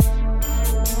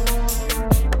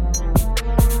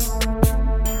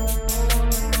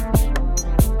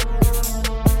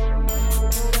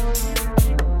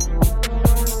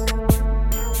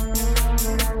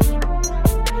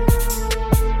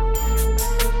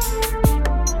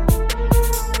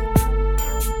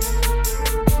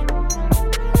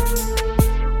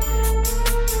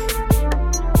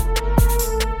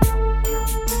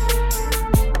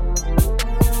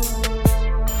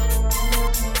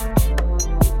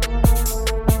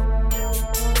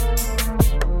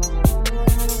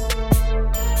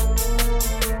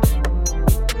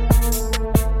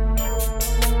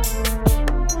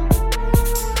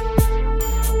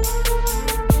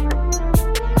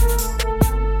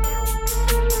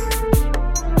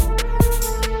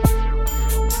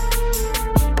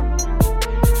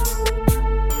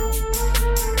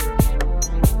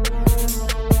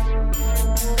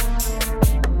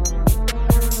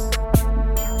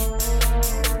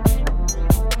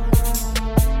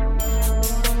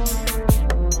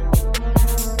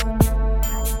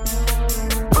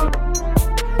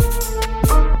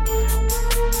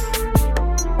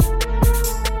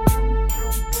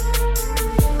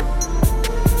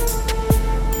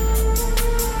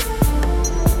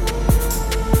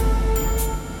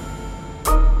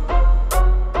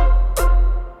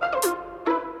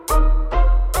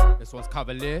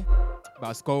 Cavalier, but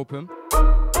I scope him.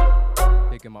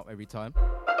 Pick him up every time.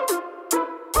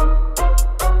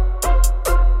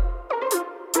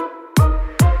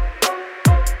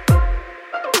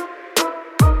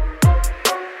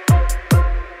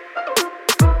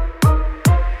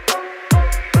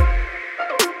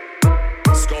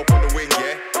 Scope on the wing,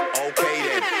 yeah? Okay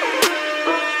then.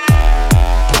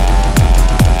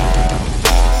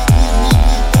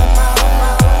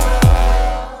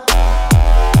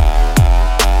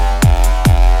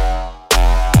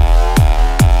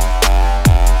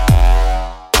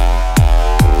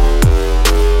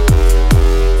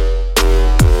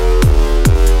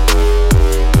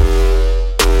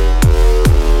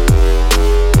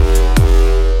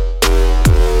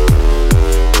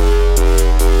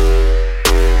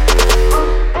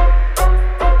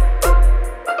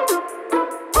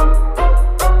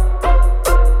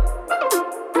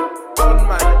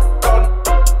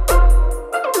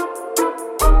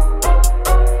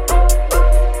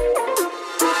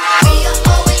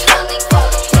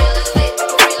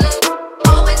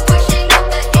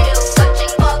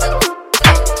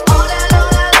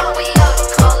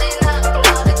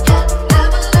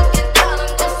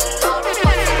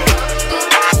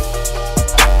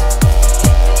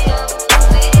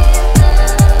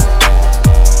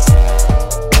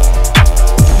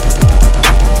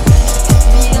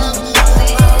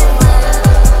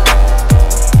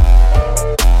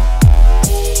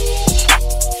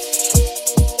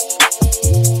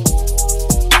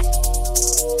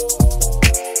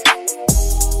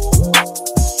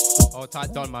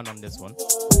 Tight Don Man on this one.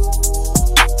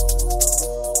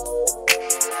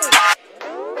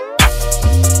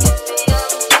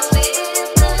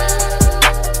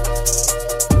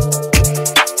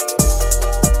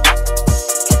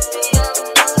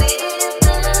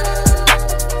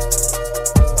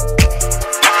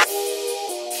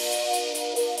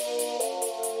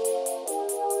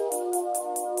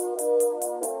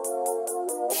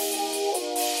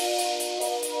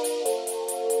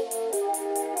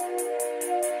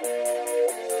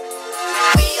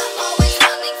 We are always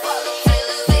running for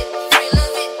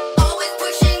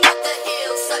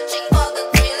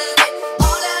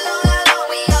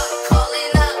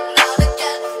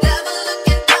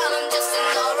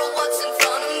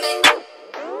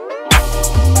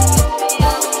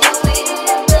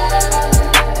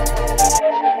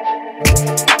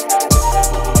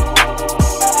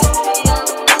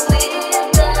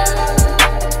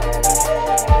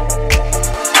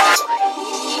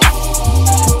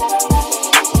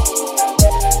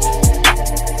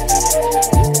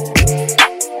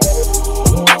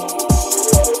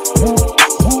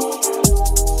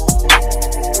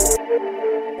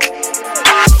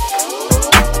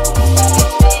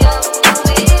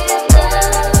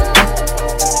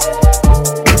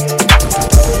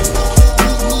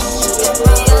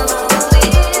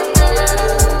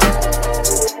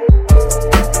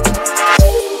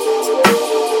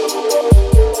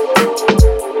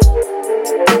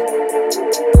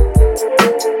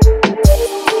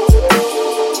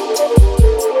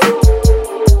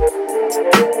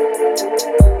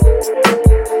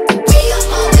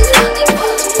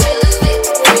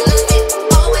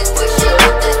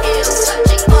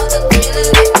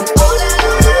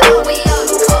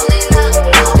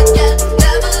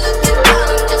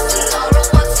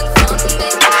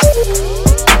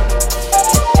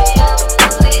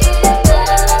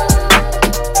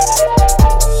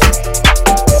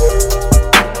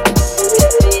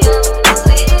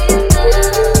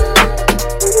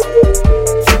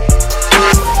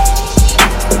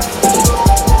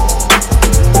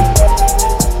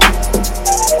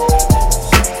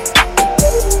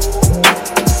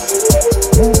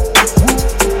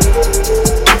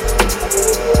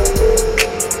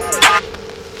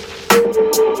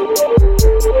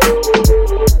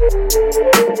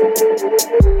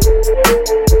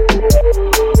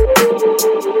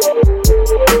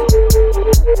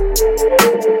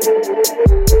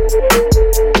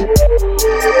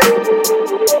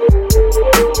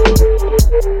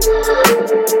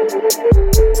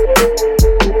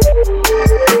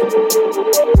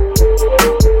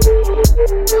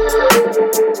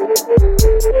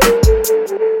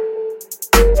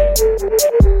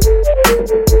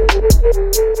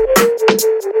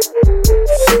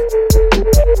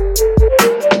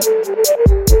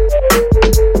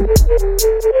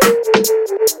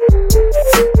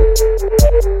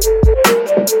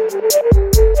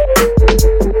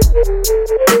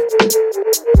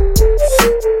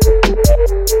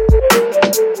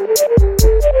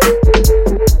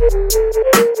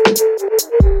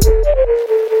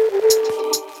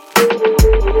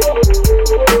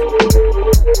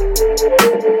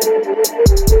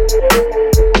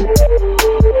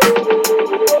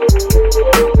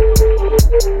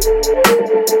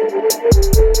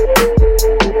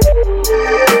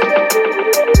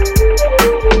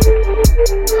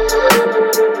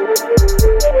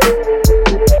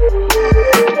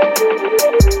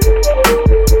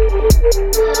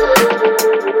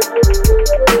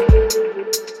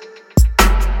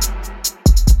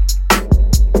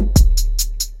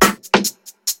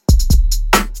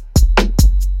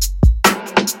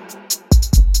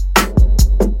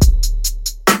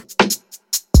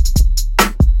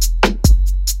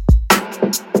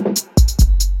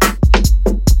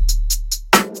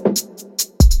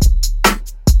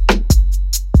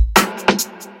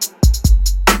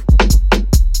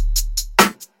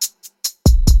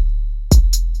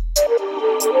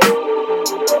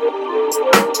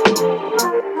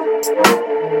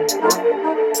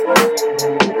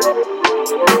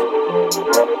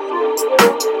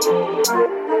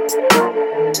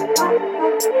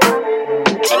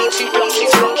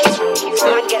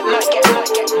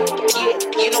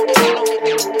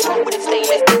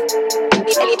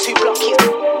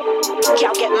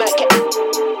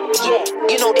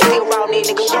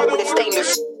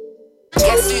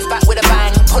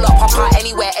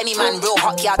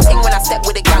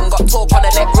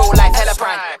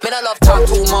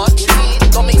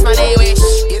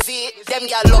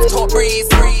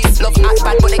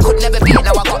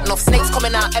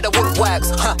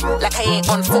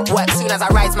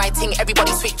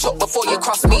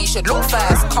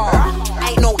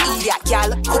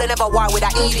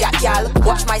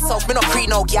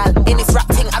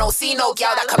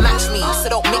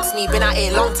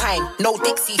No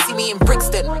Dixie, see me in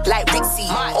Brixton, like Rixie.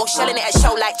 Or shelling it at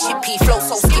show like Chippy. Flow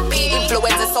so skippy,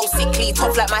 influenza so sickly.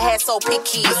 Tough like my hair so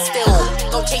picky.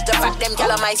 Still, don't change the fact them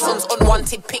gal are my sons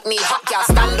unwanted pick-me. Hot gal,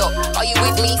 stand up. Are you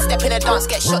with me? Step in a dance,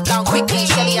 get shut down quickly.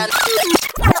 Shelly and...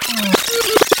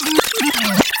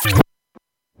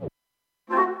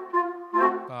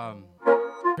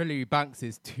 Trinity Banks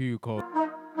is too cold.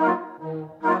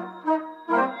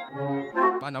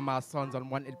 Man of my sons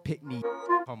unwanted pick-me.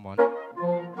 Come on.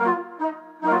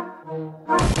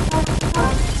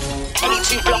 Any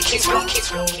two blockies,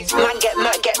 man get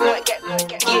murk,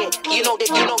 yeah, you know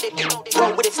that,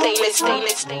 roll with it stainless,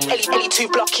 Ellie two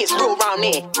blockies, real round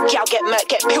here, gal get murk,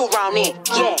 get pill round here,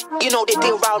 yeah, you know the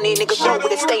deal round here, niggas roll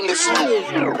with it stainless.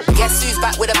 Guess who's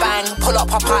back with a bang, pull up,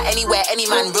 pop out anywhere, any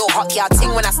man, real hot, yeah,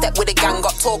 ting when I step with a gang,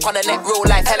 got talk on the net, real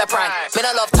life, hella prime, me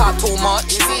no love talk too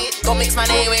much, you see it, don't mix my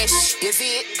name wish, you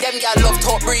see it, them gal love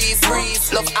talk breeze,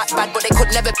 love act bad, but they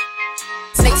could never.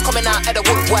 Snakes coming out of the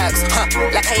woodworks,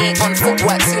 like I ain't on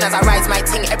footwork. Soon as I rise my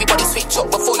ting, everybody switch up.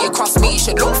 Before you cross me, you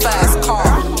should look first.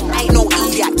 I ain't no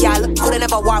idiot, gal. Couldn't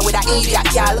ever war with that idiot,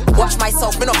 gal. Watch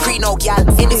myself, me not pre no gal.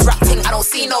 In this rap ting, I don't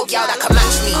see no gal that can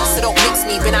match me. So don't mix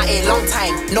me, been out here long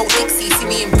time. No Dixie, see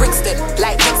me in Brixton,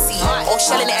 like Dixie. Or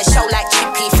shelling it at show like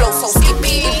Chippy. Flow so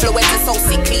skippy, influenza so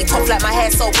sickly. Tough like my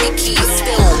hair so picky.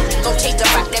 Still, don't change the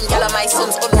fact them gal are my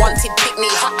sons unwanted pick me.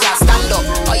 Hot gal, stand up.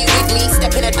 Are you with me?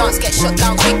 Step in a dance, get shut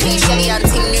down quickly. Shelly and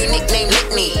Ting, new nickname,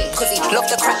 lick me. Cause he love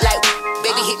the crack like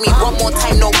baby hit me one more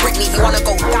time, no Britney. You wanna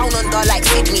go down under like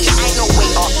Sydney. I ain't no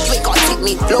waiter, you ain't gotta tip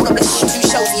me. Load up the shit, 2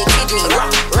 shows in your kidney.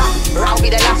 I'll be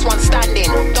the last one standing.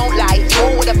 Don't lie, you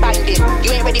all would've banged him.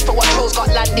 You ain't ready for what trolls got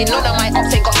landing. None of my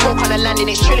ops ain't got talk on the landing.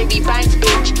 It's Trinity Banks,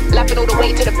 bitch. Laughing all the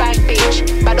way to the bank, bitch.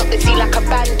 Bad up the scene like a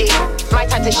bandit. My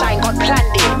time to shine, God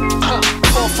planned it.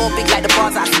 4-4 big like the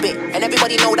bars I spit. And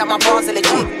everybody know that my bars are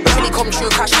legit. Really come true,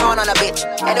 crash can on a bitch.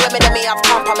 Anyway, me them me have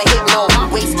pump on my hip, no.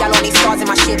 Waste gal on these stars in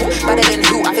my shit. Better than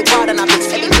who, I think hard on a bitch.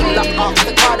 Everything locked up, I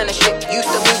think hard on a shit.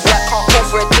 Used to move black, can't go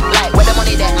for a tick like where the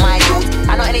money that my youth.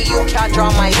 I know any youth can't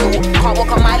drown my hill. Can't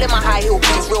walk a mile in my high heel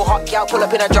boots. Real hot gal, pull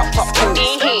up in a drop top cool.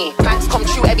 Max come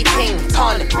true, everything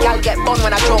ton. Gal get bun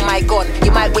when I draw my gun.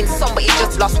 You might win some, but you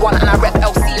just lost one. And I rep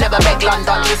LC, never beg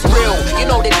London. It's real, you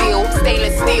know the deal.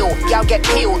 Stainless steel, gal get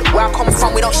peeled. Where I come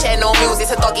from, we don't share no meals.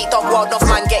 It's a dog eat dog world, enough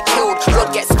man get killed.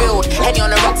 Blood get spilled. Henny on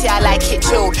the rocks, yeah, I like it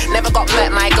chilled. Never got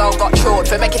met, my girl got chilled.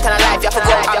 For making it alive, you have to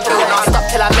go and build. Now stop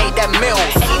till I make them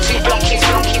mills.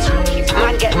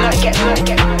 Man get murk, yeah,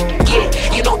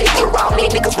 you know they still round here.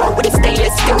 Niggas roll with it,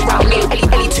 stainless, still round here.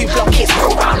 Ellie 2 block hits,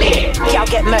 still round here. Yeah, I'll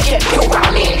get murk, get pill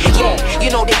round here. Yeah,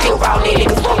 you know they still round here.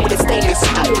 Niggas roll with it, stainless,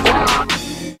 still round.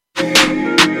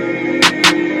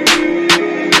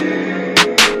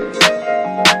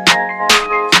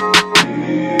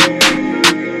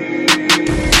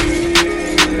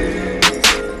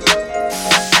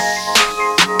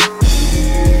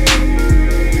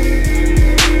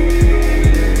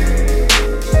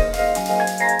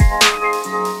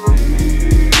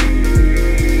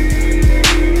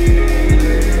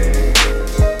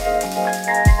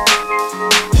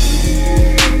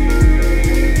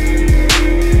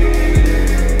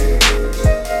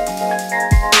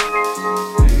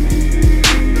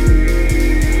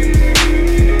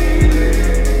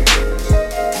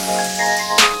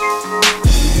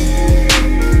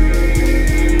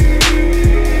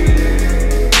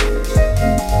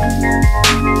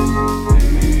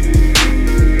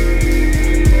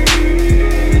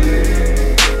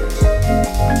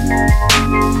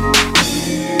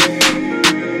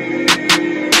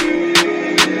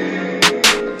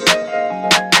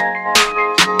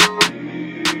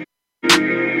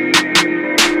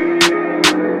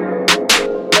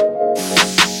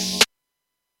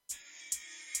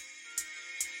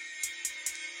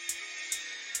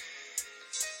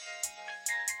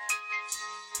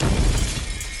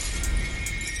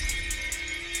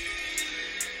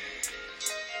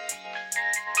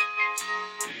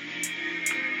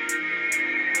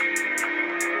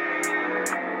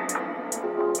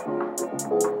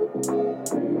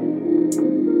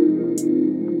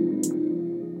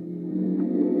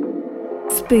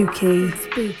 Spooky.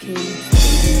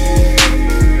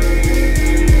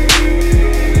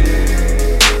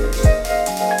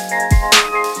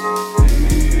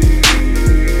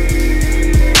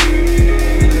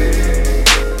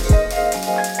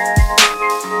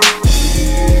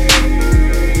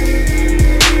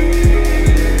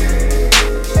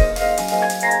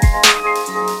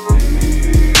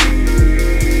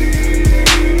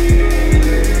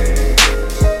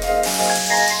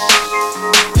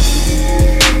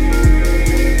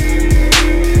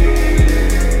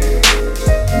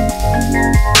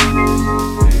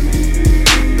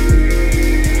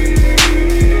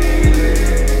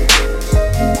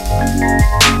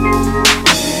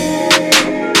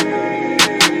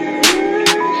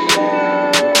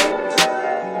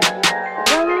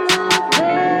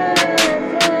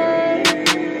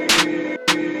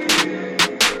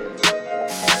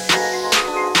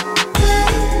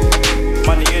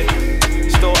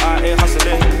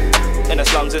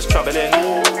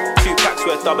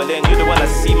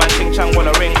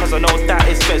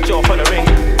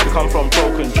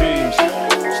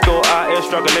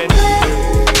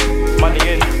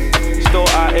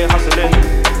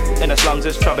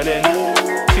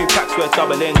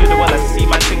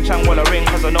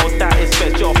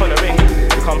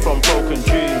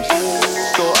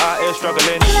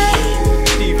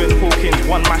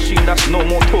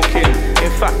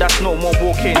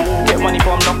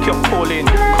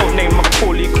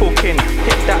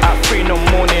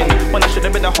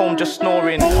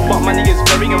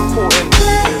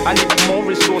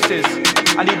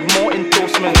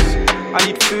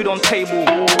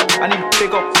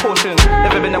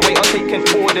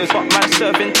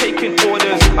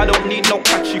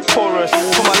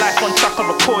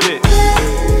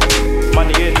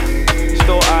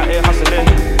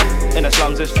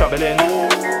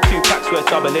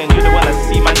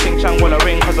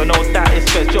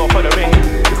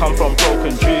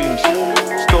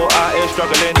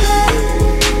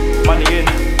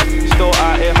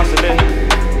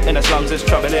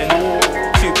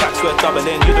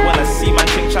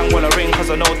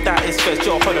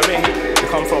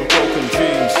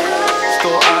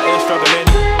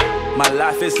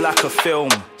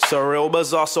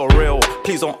 So real,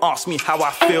 please don't ask me how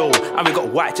I feel. And we got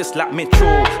white just like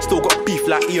Mitchell. Still got beef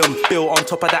like Ian Bill. On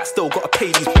top of that, still gotta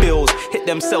pay these bills. Hit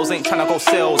them cells, ain't tryna go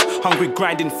sales. Hungry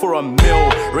grinding for a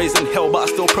meal. Raising hell, but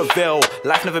I still prevail.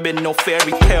 Life never been no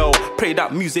fairy tale. Pray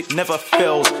that music never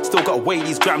fails. Still gotta weigh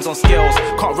these grams on scales.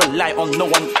 Can't rely on no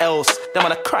one else. Them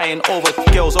man are crying over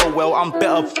girls. Oh well, I'm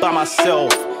better by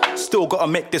myself. still gotta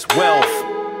make this wealth.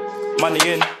 Money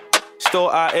in, still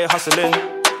out here hustling.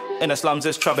 In the slums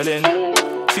it's troubling. 2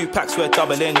 packs we're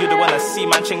doubling. You don't wanna see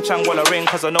man ching chang walla ring,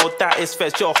 cause I know that is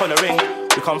feds you're hollering.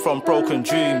 We come from broken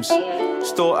dreams,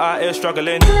 still out here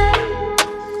struggling.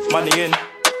 Money in,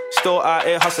 still out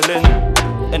here hustling.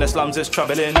 In the slums it's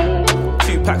troubling.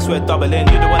 2 packs we're doubling.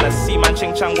 You don't wanna see man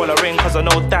ching chang walla ring, cause I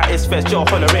know that is feds you're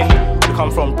hollering. We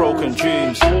come from broken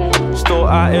dreams, still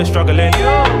out here struggling.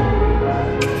 Still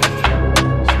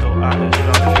out here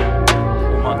struggling.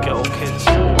 All my ghetto kids.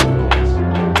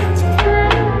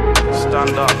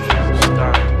 Stand up,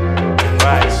 stand,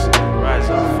 rise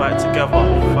up, fight together,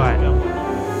 fight.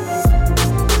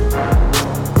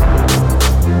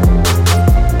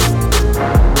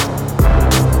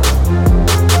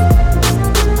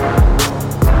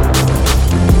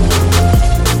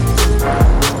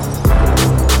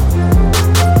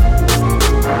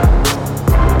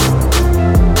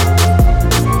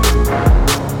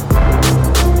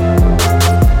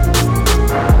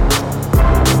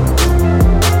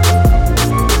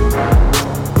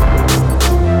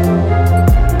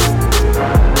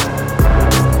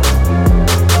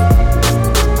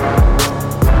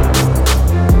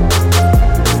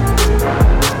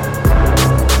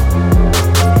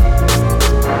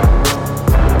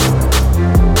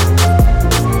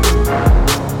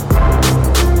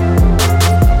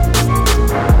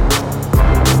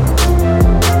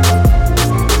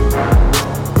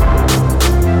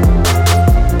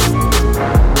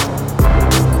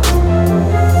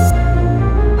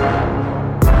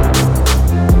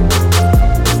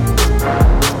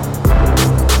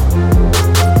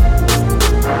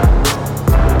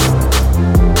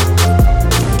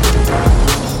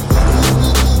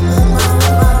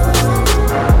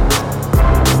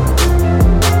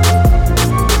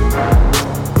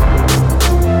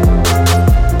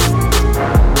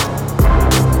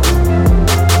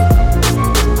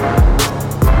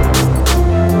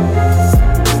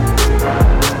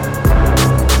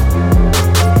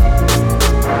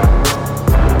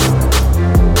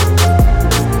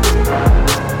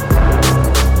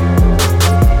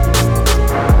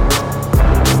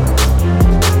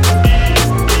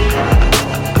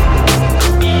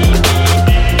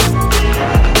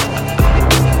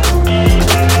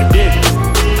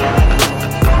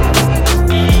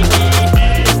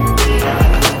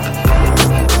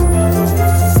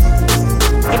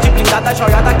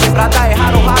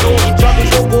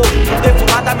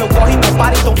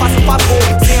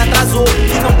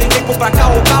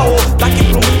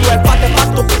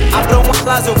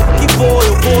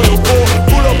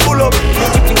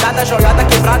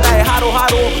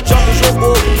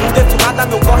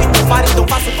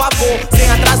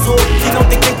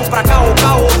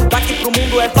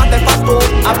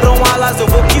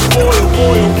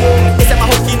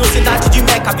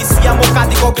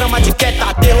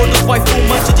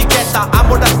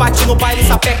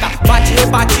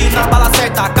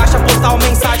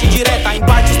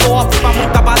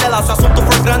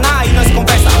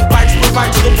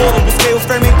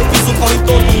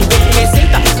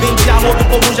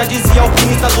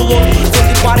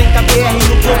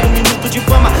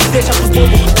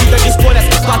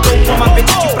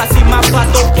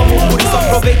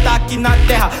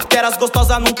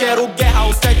 Não quero guerra,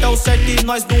 o certo é o certo e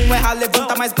nós não erra.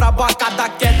 Levanta mais brabo a cada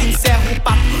queda, encerra o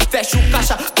papo, fecha o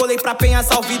caixa. Colei pra penha,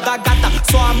 salve da gata.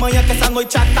 Só amanhã que essa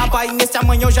noite acaba e nesse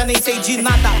amanhã eu já nem sei de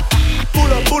nada.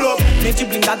 Pull up, mente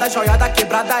blindada, joiada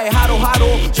quebrada, é raro.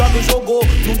 Joga o jogo,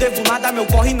 não devo nada, meu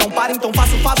corre não para, então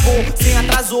faça o favor. Sem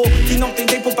atraso, que não tem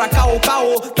tempo pra caô.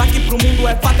 Daqui pro mundo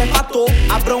é fato.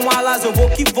 Abram alas, eu vou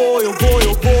que vou.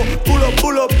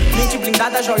 Pull up, mente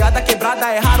blindada, joiada quebrada,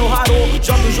 é raro.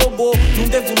 Joga o jogo, não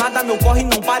devo nada, meu corre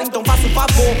não para, então faça o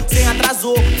favor. Sem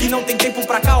atraso, que não tem tempo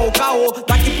pra caô.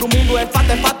 Daqui pro mundo é fato.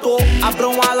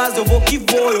 Abram alas, eu vou que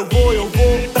vou.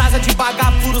 Brasa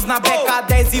devagar, furos na beca,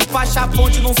 10 e faixa,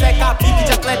 fonte não seca. Pique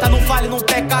de atleta, não fale, não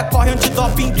peca. Corre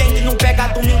antidoping, quente não pega.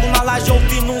 Domingo na laje,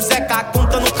 ouvindo um Zeca.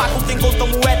 Contando paco, tem conta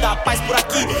moeda. Paz por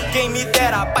aqui, quem me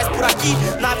dera. Paz por aqui,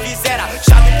 na visera.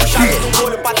 Chave por chave no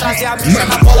olho, pra trazer a bicha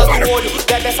na bola do olho.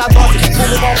 Bebe essa dose,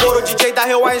 fumo Malboro. DJ da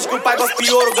Rewind, que o pai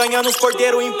gospe ouro. Ganhando os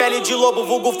cordeiros em pele de lobo.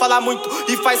 Vulgo fala muito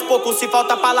e faz pouco. Se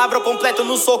falta palavra, eu completo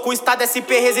no soco. Estado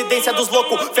SP, residência dos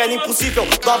loucos. Fé no impossível,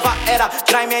 nova era.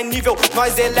 Grime é nível,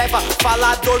 nós eleva.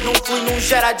 Falador não flui, não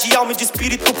gera. De alma e de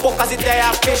espírito, poucas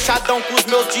ideias. Fechadão com os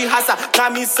meus de raça. Na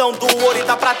missão do ouro e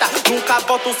da prata. Nunca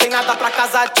volto sem nada pra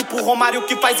casa. Tipo Romário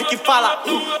que faz e que fala.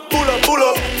 Pull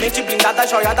up, mente blindada,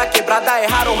 joiada quebrada, é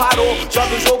raro.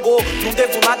 Joga o jogo, não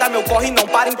devo nada, meu corre não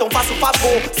para, então faça o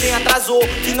favor. Sem atraso,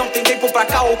 que não tem tempo pra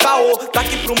caô, caô.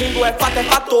 Daqui pro mundo é fato, é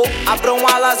fator. Abram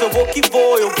alas, eu vou que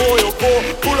vou, eu vou.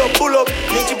 Pulo up,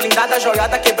 mente blindada,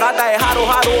 joiada quebrada, é raro.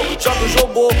 Jogo,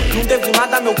 jogou, não devo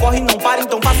nada, meu corre não para,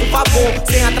 então faça o favor.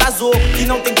 Sem atraso, que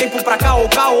não tem tempo pra caô,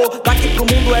 caô. Daqui pro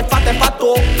mundo é fato, é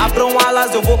fator. Abram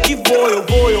alas, eu vou que vou, eu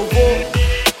vou.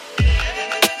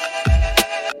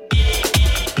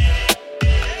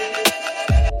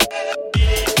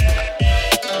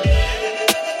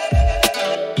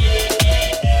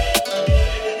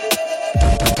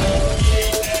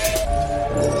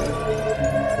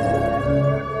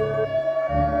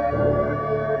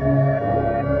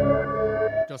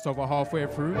 Just over halfway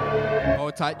through.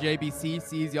 Hold tight, JBC,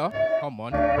 sees ya. Come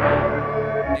on.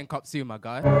 Link up soon, my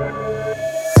guy.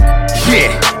 Yeah.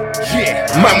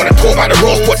 Man wanna talk about the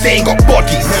roads, but they ain't got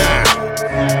bodies.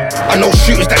 I know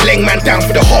shooters that laying man down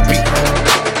for the hobby.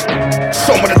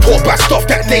 Some wanna talk about stuff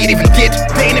that they ain't even did.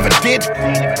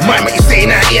 Mind what you saying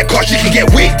out here, cause you can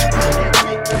get wigged.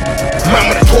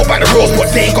 Man wanna talk about the roads, but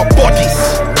they ain't got bodies.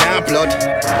 Nah, blood.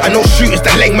 I know shooters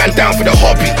that laying man down for the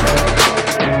hobby.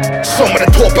 Some wanna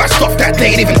talk about stuff that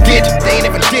they ain't even did.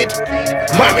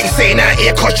 Mind what you saying out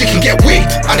here, cause you can get wigged.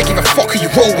 I don't give a fuck who you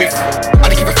roll with. I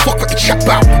don't give a fuck what you chat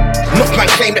about. Enough man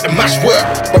claim that the mash work,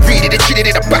 but really they cheated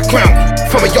in the background.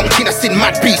 From a young teen I seen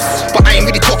mad beasts, but I ain't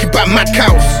really talking about mad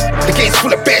cows. The game's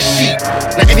full of bare sheep.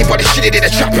 Now everybody shitted in the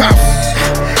trap house.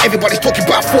 Everybody's talking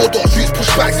about 4 doors, use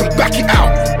pushbacks and back it out.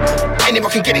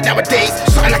 Anyone can get it nowadays,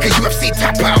 something like a UFC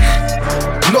tap out.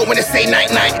 Know when they say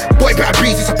night-night, boy better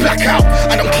breeze, it's a blackout.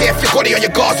 I don't care if you got it or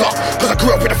your Gaza, cause I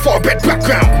grew up with a thoroughbred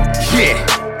background. Yeah.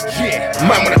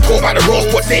 Man wanna talk about the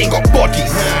roads, but they ain't got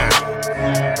bodies.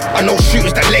 I know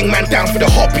shooters that laying man down for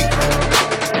the hobby.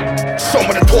 Some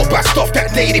wanna talk about stuff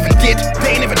that they ain't even did.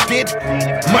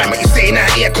 Mind what you saying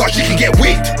out here, cause you can get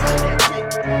wigged.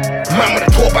 Man wanna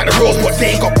talk about the roads, but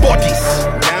they ain't got bodies.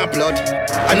 Nah, blood.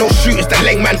 I know shooters that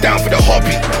laying man down for the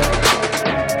hobby.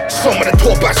 Some wanna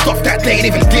talk about stuff that they ain't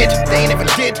even did.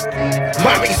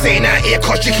 Mind what you saying out here,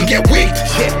 cause you can get wigged.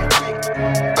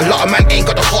 A lot of man ain't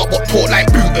got the heart but talk like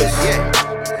booters.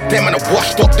 Them man are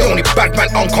washed up, the only bad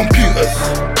man on computers.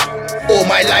 All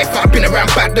my life I've been around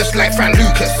badness like Fran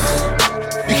Lucas.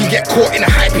 You can get caught in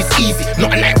a hype, it's easy,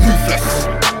 not a night ruthless.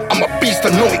 I'm a beast, I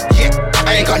know it,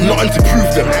 I ain't got nothing to prove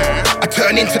them. I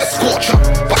turn into the scorcher,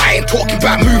 but I ain't talking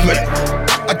about movement.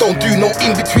 I don't do no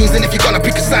in-betweens, and if you're gonna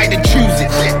pick a side, then choose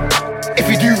it. If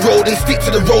you do road, then stick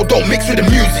to the road, don't mix with the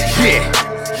music.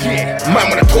 Man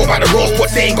wanna talk about the roads,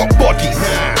 but they ain't got bodies.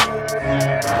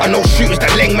 I know shooters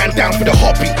that laying man down for the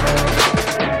hobby.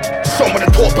 Some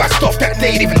wanna talk about stuff that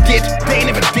they ain't even did.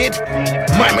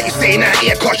 Mind what you saying out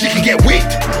here, cause you can get wigged.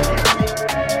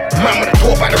 Man wanna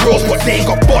talk about the roads, but they ain't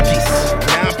got bodies.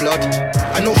 Nah, blood.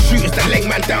 I know shooters that laying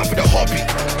man down for the hobby.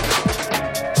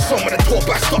 Some wanna talk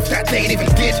about stuff that they ain't even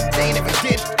did.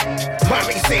 Mind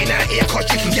what you saying out here, cause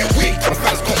you can get wigged. My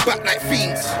fans come back like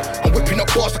fiends. I'm whipping up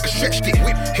bars like a stretch stick.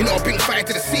 You know I bring fire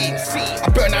to the scene. I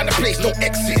burn down the place, no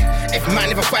exit. If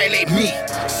man ever violate me,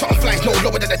 something flies no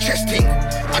lower than the chest thing.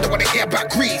 I don't wanna hear about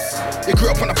grease. You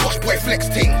grew up on a posh boy flex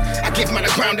thing. I give man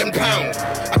a ground and pound.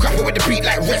 I grapple with the beat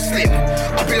like wrestling.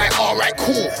 I'll be like, alright,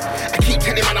 cool. I keep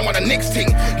telling man I'm on the next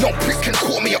thing. No prick can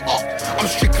call me up. I'm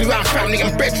strictly around family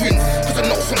and bedrooms, cause I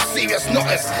know some serious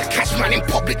nutters. Catch man in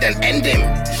public then end him.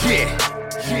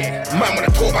 Man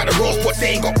wanna talk about the roads, but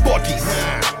they ain't got bodies.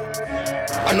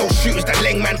 I know shooters that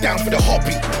laying man down for the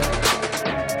hobby.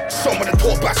 Some wanna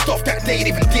talk about stuff that they ain't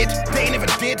even did.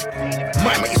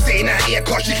 Mind what you saying out here,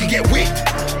 cause you can get wigged.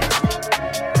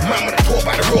 Man wanna talk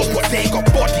about the roads, but they ain't got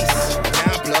bodies.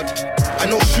 Nah, blood. I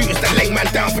know shooters that laying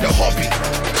man down for the hobby.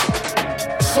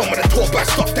 Some wanna talk about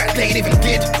stuff that they ain't even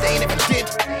did.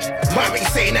 Mind what you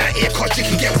saying out here, cause you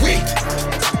can get wigged.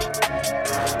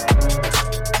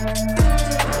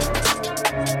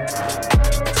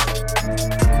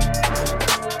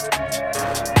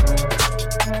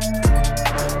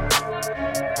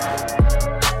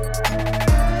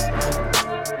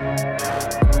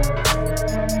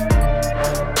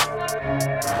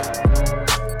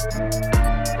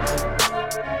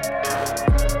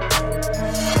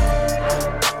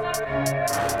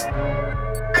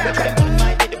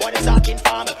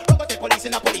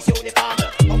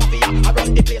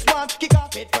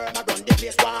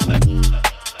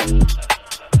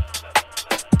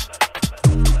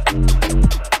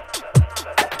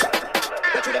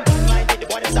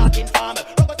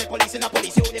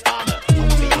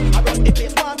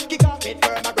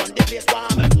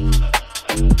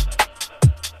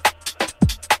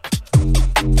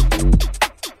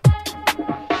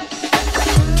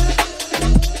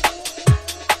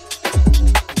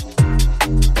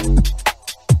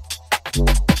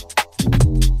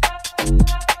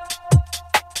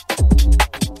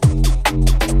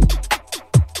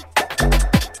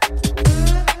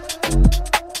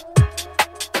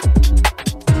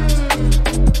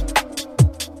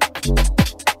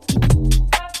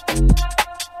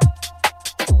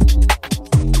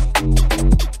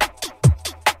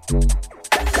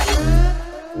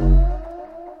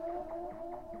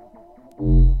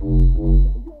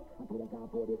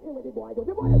 you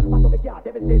the boy, but we can't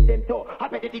even see them too. I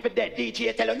bet it even dead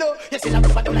DJ tell you no. You still have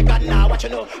rubber down like God now, what you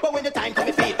know. But when the time comes,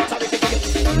 you feel sorry to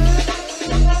give you.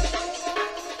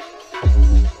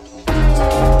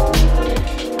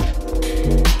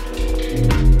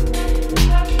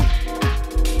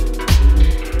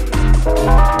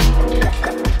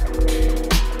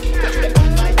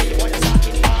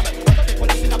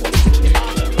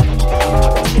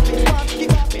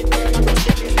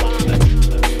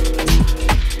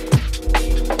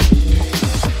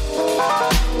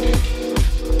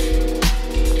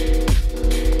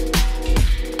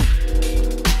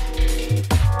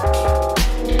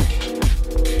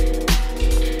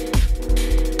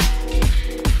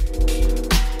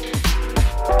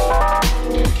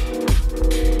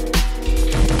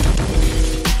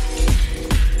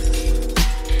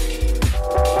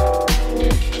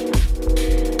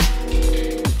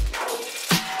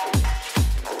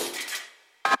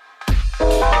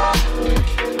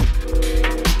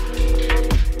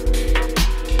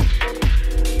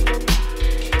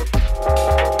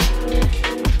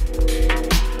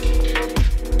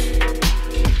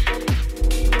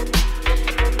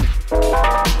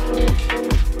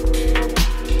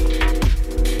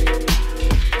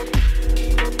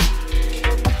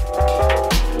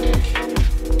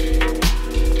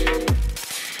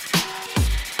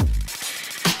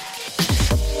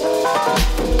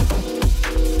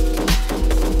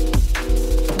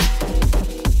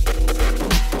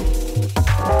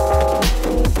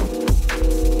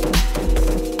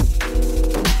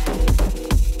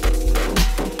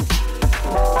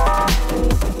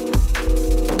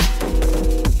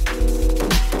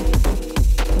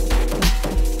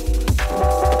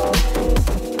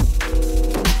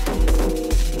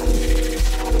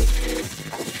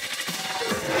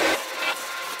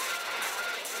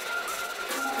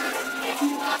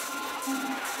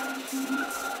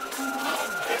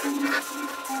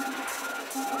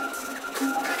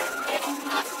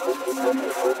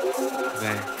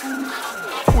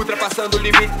 Ultrapassando o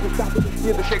limite do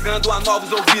estabelecido, chegando a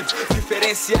novos ouvidos.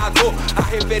 Diferenciador, a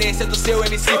referência do seu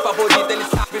MC favorito. Ele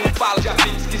sabe, não fala, já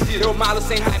fica esquisito. Eu malo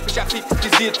sem hype, já fica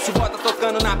esquisito. Se bota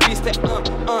tocando na pista é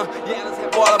e elas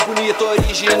rebola bonito,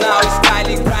 original.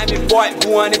 Style, grime, boy,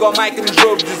 voando igual Mike no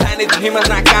jogo. Designer de rimas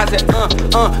na casa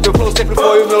é Meu flow sempre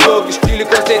foi o meu logo. Estilo e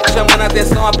conceito chamando a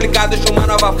atenção, aplicados de uma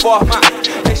nova forma.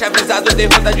 Deixa avisado,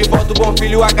 derrota de volta o bom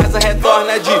filho, a casa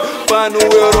retorna de pano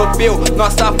europeu.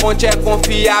 Nossa fonte é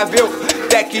confiável.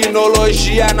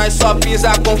 Tecnologia, nós só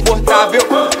pisa confortável.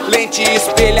 Lente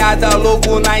espelhada,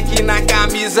 logo Nike na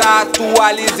camisa.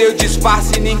 Atualizei o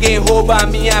disfarce, ninguém rouba a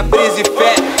minha brisa e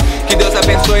fé. Que Deus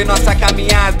abençoe nossa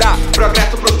caminhada.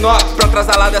 Progresso pros nós, pra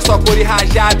atrasalada é só cor e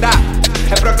rajada.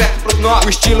 É progresso pros nós, o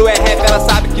estilo é rap, ela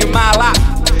sabe que mala.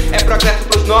 É progresso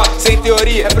pros nós, sem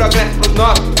teoria, é progresso pros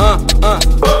nós.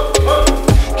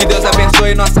 Que Deus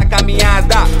abençoe nossa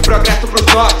caminhada. Progresso pros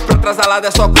nós, pra atrasalada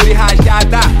é só cor e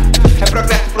rajada. É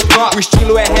progresso pros nós, o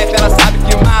estilo é rap, ela sabe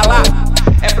que mala.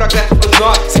 É progresso pros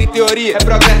nós, sem teoria, é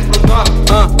progresso pros nós.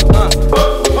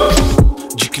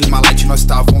 De clima light nós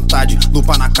tá à vontade.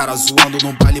 Lupa na cara zoando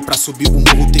no baile. Pra subir o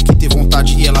morro tem que ter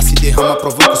vontade. E ela se derrama,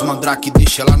 provoca os mandrake.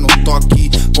 Deixa ela no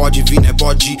toque. Pode vir, né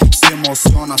bode. Se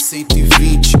emociona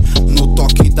 120 no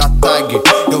toque da tag.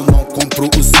 Eu não compro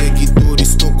os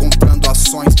seguidores, tô comprando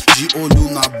ações. De olho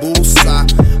na bolsa,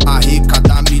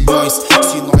 arrecada milhões.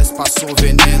 Se nós passou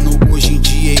veneno, hoje em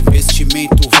dia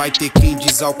investimento. Vai ter quem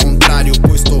diz ao contrário,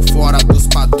 pois tô fora dos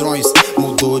padrões.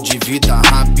 Mudou de vida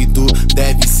rápido,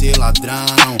 deve ser ladrão.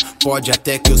 Pode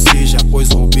até que eu seja, pois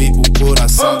roubei o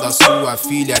coração da sua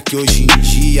filha, que hoje em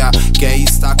dia quer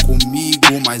estar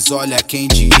comigo. Mas olha quem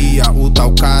diria, o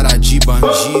tal cara de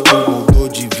bandido. Mudou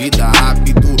de vida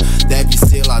rápido, deve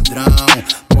ser ladrão.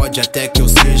 Pode até que eu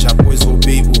seja, pois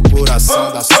roubei o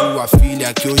coração da sua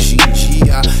filha, que hoje em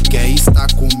dia quer estar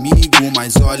comigo.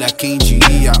 Mas olha quem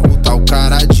diria, o tal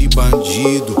cara de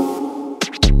bandido.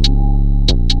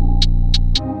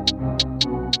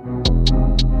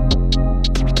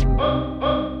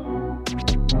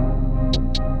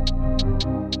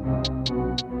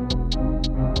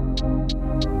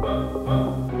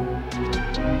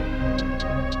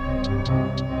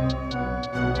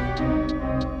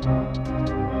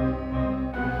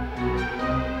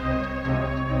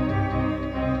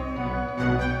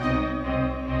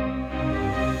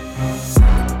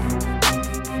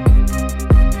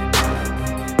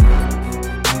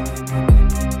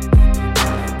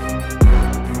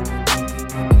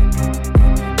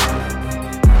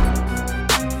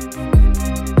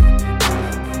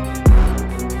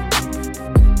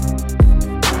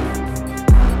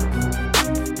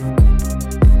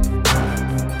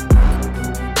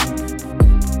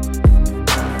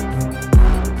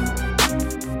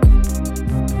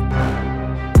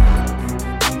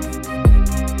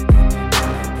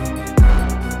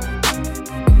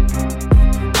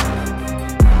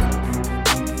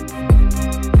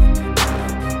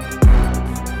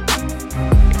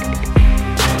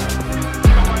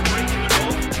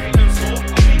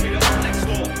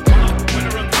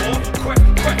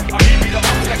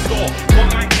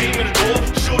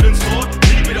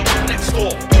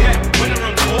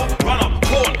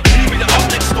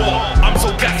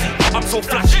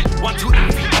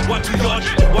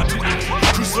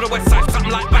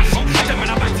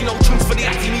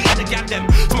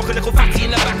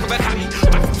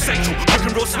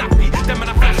 them man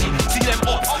are flashy. See them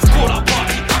ops, call our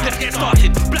party. Let's get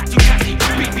started. Black Ducati,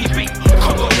 beep beep beep.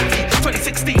 Congo Natty,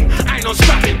 2016. I ain't no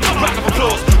scrapping. Round of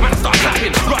applause, man start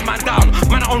clapping. Run man down,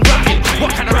 man are unwrapping.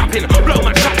 What kind of rapping? Blow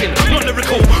man trapping.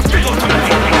 Non-lyrical, big old time.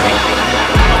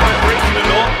 Breaking the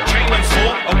law, chain and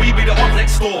saw. And we be the ops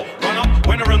next door. Run up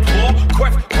when I run tour.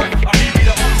 Quef, and we be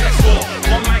the ops next door.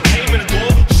 One man came in the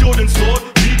door, shield and sword.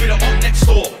 We be the ops next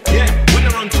door. Yeah, when I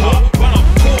run tour, run up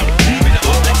tour. We be the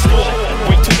ops next door.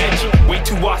 Way too edgy, way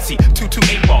too wassy.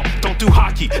 228 bar, don't do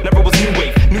hockey. Never was new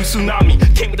wave, new tsunami.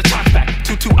 Came with a charge back,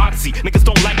 too oxy. Niggas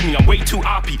don't like me, I'm way too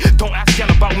RP. Don't ask y'all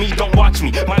about me, don't watch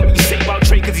me. Mind what you say about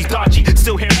Trey, cause he's dodgy.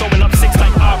 Still here throwing up 6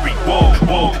 like Ari.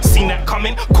 Whoa, seen that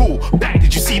coming? Cool, bang,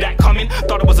 did you see that coming?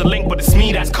 Thought it was a link, but it's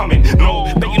me that's coming.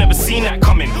 No, bet you never seen that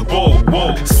coming.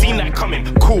 Whoa, seen that coming?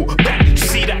 Cool, bang, did you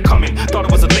see that coming? Thought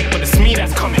it was a link, but it's me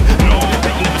that's coming. No,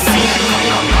 bet you never seen that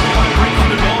coming. Breaking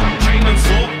the law, chain and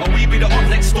saw. And we be the ops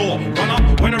next door. Run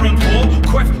up when I run tour.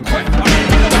 Quef, and we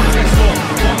be the ops next door.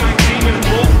 One man came in the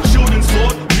door, shield and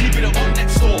sword. We be the ops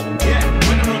next door. Yeah,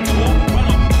 when I run tour, run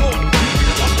up tour. We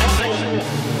be the ops next door.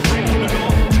 Breaking the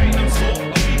law, chain and saw.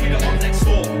 And we be the ops next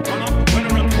door. Run up when I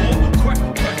run tour. Quef,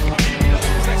 and we be the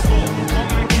ops next door. One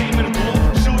man came in the door,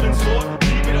 shield and sword.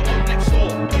 We be the ops next door.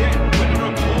 Yeah, when I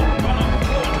run tour, run up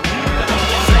tour.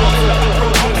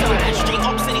 Straight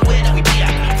ups anywhere that we be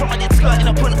at. From my dead skirt in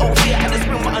a punt over here. And it's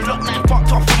been what unlocked now,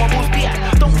 fucked off from my balls be at.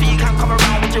 Don't think you can come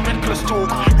around with your reckless talk.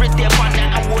 Red there, one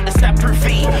that I wore the snap-proof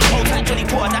fee. Hold tight, Johnny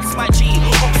Porter, that's my G.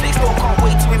 Hope next door, can't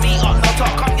wait till we meet up. Now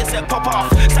talk, come get set, pop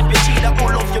off. Snap your G, that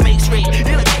all off your mate's rate.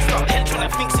 In a next up, hench when I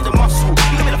think see the muscle.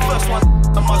 You be the first one,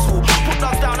 the muzzle. Put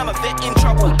dogs down, I'm a vet in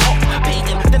trouble. Pop, pay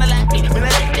them, then I like it, when I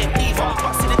let them either.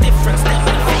 But see the difference, let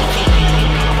me fake it.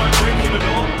 Breaking the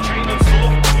law, chain and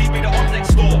saw. We be the ops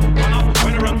next door. Run up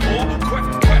when I run tour. Quef,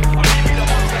 and we be the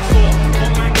ops next door.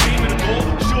 One man came in the door,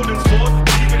 shield and sword.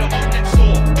 We be the ops next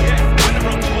door. Yeah, when I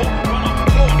run tour, run up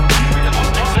tour. We be the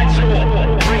ops next door.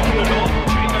 Breaking the law,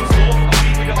 chain and saw. We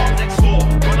be the ops next door.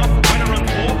 Run up when I run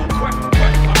tour. Quef,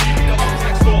 and we be the ops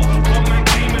next door. One man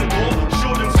came in the door,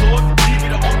 shield and sword. We be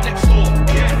the ops next door.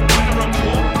 Yeah, when I run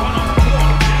tour, run up tour.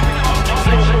 We be the ops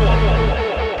next door.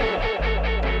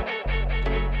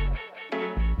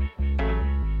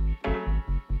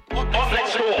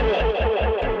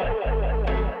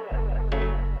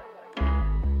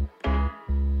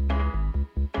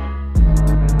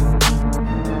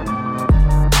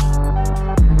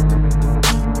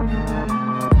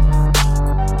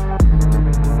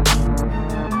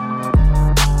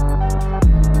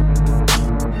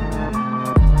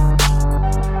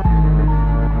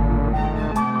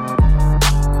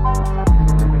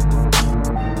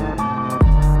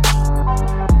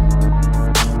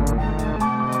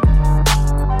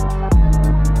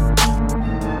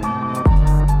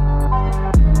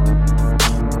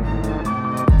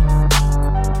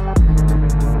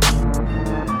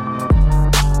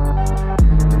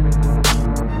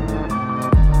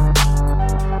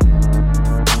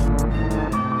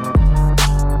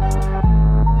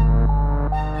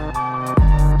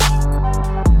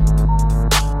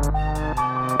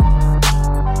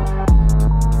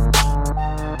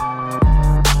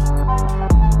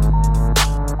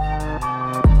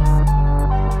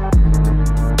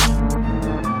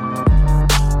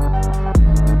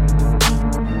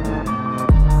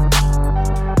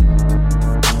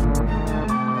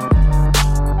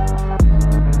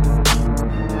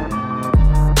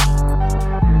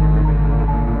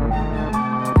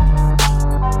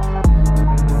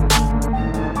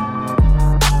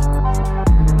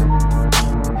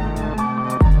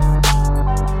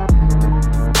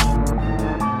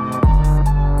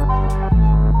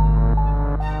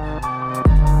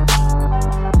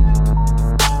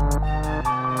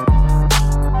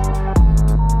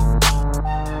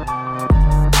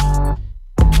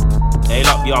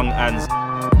 Young and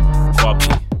Bobby.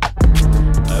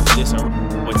 For this,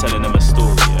 we're telling them a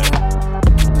story, yeah?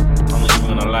 I'm not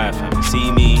even gonna lie, fam. You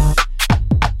see me?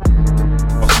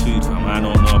 What's food, fam? I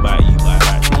don't know about you, but I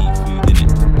like to eat food,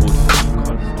 innit? Good food,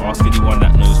 cause ask anyone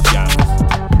that knows jams,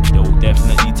 they'll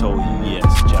definitely tell you,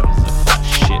 yes, jams is a fat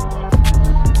shit,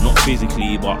 bro. Not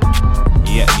physically, but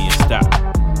you get me, it's that.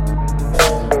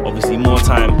 Obviously, more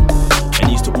time,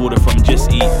 and used to order from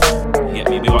Just Eat. You get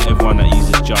me? Big up everyone that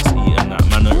uses Just Eat and that.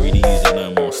 Man don't really use it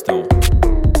no more still.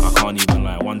 I can't even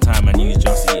lie. One time I used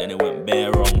Just Eat and it went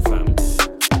bare wrong, fam.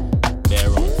 Bare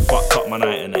wrong. Fucked up my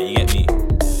night and that, you get me?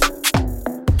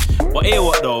 But hear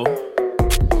what though?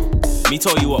 Me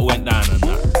tell you what went down and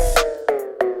that.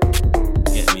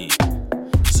 Get me?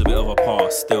 It's a bit of a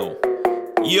past still.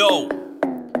 Yo!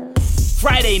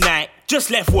 Friday night. Just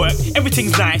left work,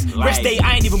 everything's nice. Rest day,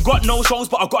 I ain't even got no shows,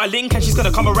 but I got a link and she's gonna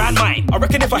come around mine. I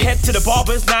reckon if I head to the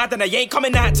barbers now, then I ain't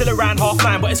coming out till around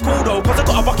 9:30. But it's cool though, cause I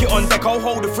got a bucket on deck, I'll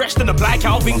hold it fresh than a black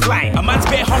Calvin Klein. A man's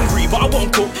bit hungry, but I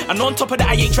won't cook, and on top of that,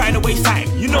 I ain't trying to waste time.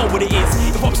 You know what it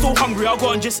is, if I'm still hungry, I'll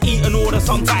go and just eat and order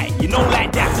some time. You know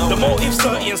like that, the motive's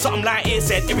 30 and something like it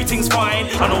said, everything's fine.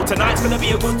 I know tonight's gonna be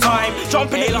a good time.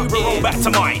 Jump in the Uber, roll back to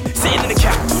mine. Sitting in the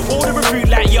cab, order a food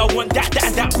like, yo, I want that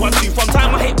and that one too. From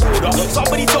time I hit order,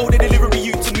 somebody told the delivery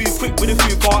you to move quick with a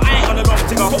few car. I ain't on a long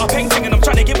thing, I got a painting and I'm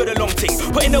trying to give it a long thing.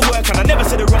 Put in the work and I never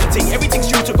said the wrong thing. Everything's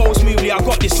due to go smoothly, I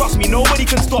got this, trust me, nobody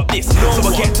can stop this. So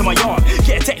I get to my yard,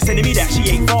 get a text sending me that she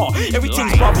ain't far.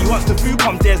 Everything's bubbly, once the food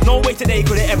comes, there's no way today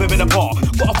could it ever been apart.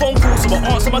 Got a phone call, so I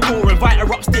answer my door, invite her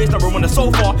upstairs, now we're on the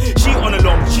sofa. She on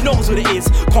along, she knows what it is,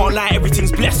 can't lie,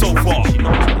 everything's blessed so far. You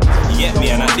get me,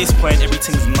 and at this point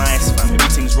everything's nice, fam.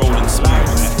 Everything's rolling smooth,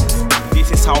 right?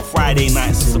 This is how Friday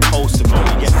nights are supposed to go.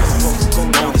 You get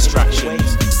me? No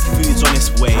distractions. Food's on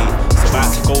its way. It's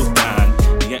about to go down.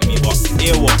 You get me? But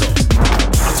here what though?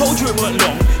 I told you it weren't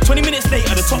long. 20 minutes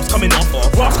later, the top's coming off,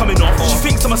 grass coming off. She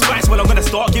thinks I'm a spice, well I'm gonna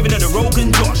start giving her the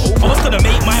Rogan Josh. I was gonna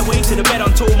make my way to the bed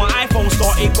until my iPhone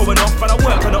started going off, and I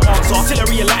work on the answer till I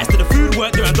realised that the food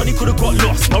weren't there and Donnie could've got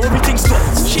lost. Now everything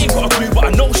stopped. She ain't got a clue, but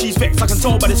I know she's vexed. I can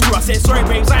tell by the screw. I said sorry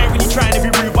babes, I ain't really trying to be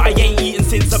rude, but I ain't eaten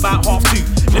since about 2:30.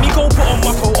 Let me go put on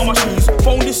my coat, on my shoes,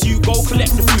 phone this you, go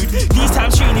collect the food. These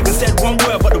times she ain't even said one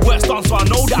word, but the work's done, so I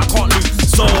know that I can't lose.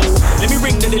 So let me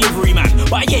ring the delivery man,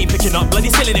 but I ain't picking up, bloody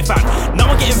selling it fam.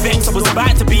 Now I'm getting vexed, I was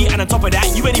about to be, and on top of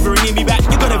that, you ain't even ringing me back.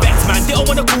 You got a vex man, they don't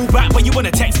wanna call back, but you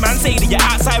wanna text man, say that you're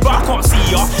outside, but I can't see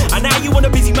ya. And now you want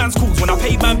a busy man's calls, when I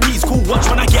pay man, please cool,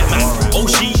 watch when I get man. Oh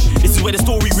she, this is where the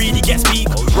story really gets peak.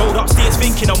 Rolled upstairs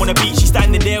thinking I wanna beat, she's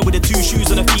standing there with the 2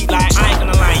 shoes on her feet like, I ain't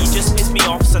gonna lie, you just pissed me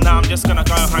off, so now I'm just gonna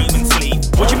go home and sleep.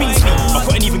 What do you mean sleep? I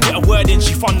couldn't even get a word in,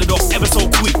 she funded off ever so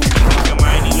quick. You're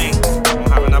mighty link, I'll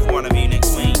have another one of you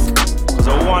next week. Cause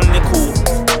I one little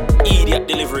idiot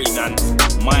delivery man,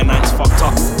 my night's fucked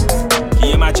up. Can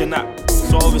you imagine that?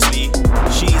 So obviously,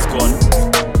 she's gone.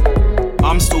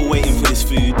 I'm still waiting for this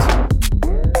food.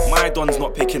 My Don's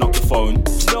not picking up the phone.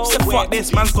 So fuck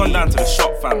this, man's gone down to the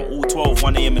shop, fam. All 12,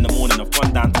 1 a.m. in the morning, I've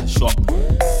gone down to the shop.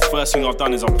 First thing I've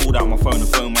done is I pulled out my phone and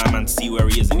phoned my man to see where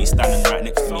he is, and he's standing right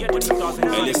next to me.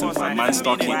 Hey listen fam, man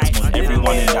stuck it on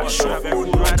everyone in that shop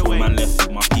until man left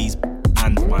with my peas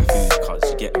and my food,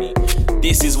 cuz you get me.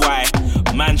 This is why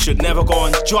man should never go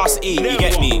and just eat, you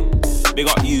get me? Big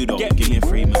up you though, give me a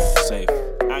free meal, safe.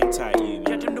 Hang tight you man.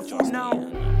 Get him the food now,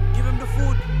 give him the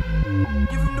food,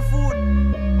 give him the food.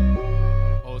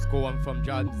 Oh, let's go on from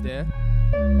John's there.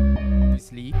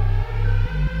 Obviously,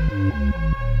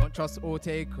 don't trust all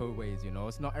takeaways, you know.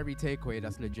 It's not every takeaway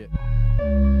that's legit.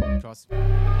 Trust me.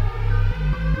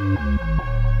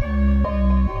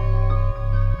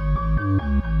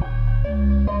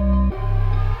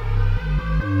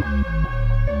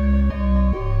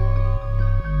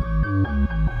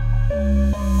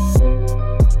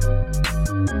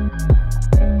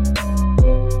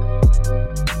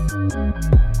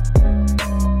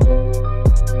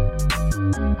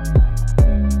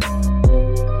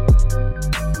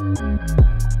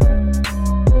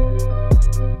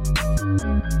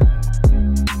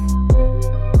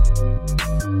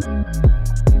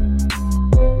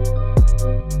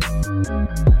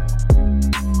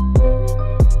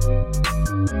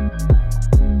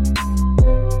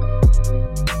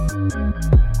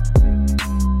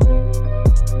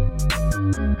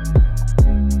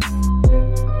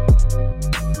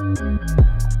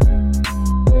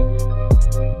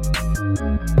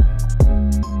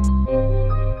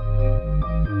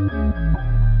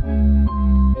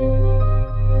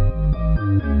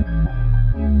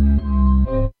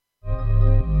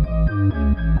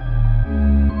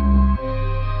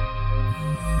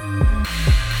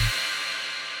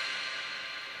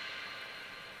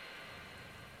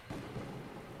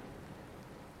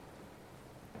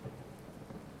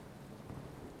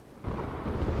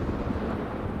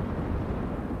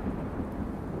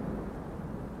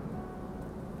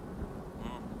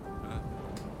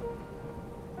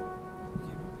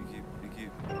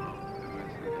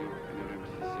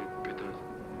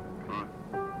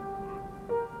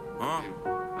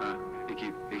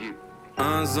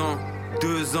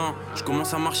 Je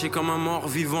commence à marcher comme un mort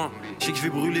vivant. Je sais que je vais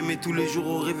brûler mais tous les jours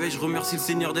au réveil je remercie le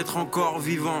Seigneur d'être encore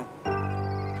vivant.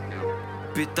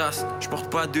 Pétasse, je porte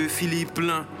pas de Philippe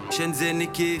plein. Shenzhen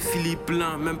et Philippe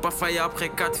plein. Même pas failli après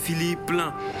 4 Philippe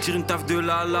plein. Tire une taf de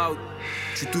la loud.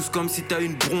 Tu tousses comme si t'as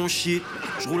une bronchite.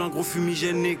 Je roule un gros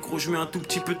fumigène négro. Je mets un tout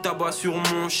petit peu de tabac sur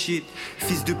mon shit.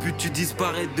 Fils de pute tu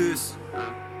disparais d'eux.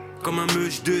 comme un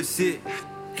meuche de C.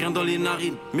 Rien dans les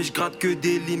narines, mais je gratte que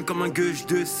des lignes comme un gueuche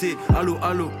de C. Allô,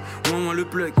 allô, moi le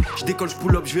plug. Je décolle, je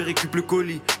pull up, je vais récup le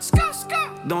colis.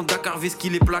 Dans Dakar, Veski,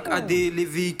 les plaques AD, les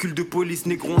véhicules de police.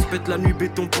 Négro, on se pète la nuit,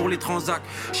 béton pour les transacts.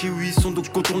 Chez où ils sont, donc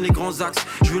je contourne les grands axes.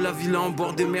 Je veux la villa en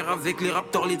bord de mer avec les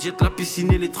raptors, les jets, la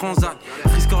piscine et les transacts.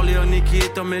 Frisk Orléans qui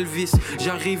est comme Elvis.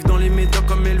 J'arrive dans les médocs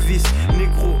comme Elvis.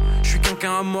 Négro, je suis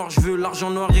quelqu'un à mort, je veux l'argent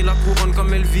noir et la couronne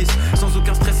comme Elvis. Sans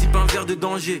aucun stress, si pas un verre de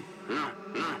danger.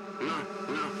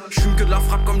 Je fume que de la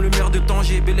frappe comme le maire de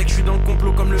Tanger. Bélec, je suis dans le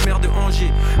complot comme le maire de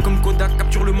Angers. Comme Kodak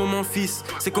capture le moment fils.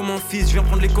 C'est comme un fils, je viens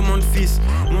prendre les commandes fils.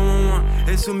 Ouin,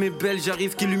 SO mes belles,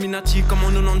 j'arrive qu'Illuminati comme en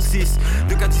 96.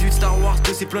 2K18 Star Wars,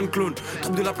 2 c'est plein de clones.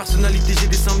 Trouble de la personnalité, j'ai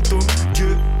des symptômes.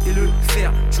 Dieu et le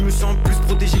fer, je me sens plus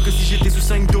protégé que si j'étais sous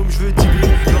 5 dômes. Je veux 10 bleus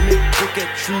dans mes roquettes.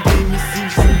 Je fume des missiles,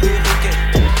 je fume des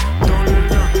roquettes. Dans le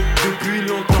lin, depuis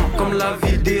longtemps, comme la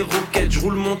ville des roquettes. Je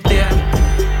roule mon terre.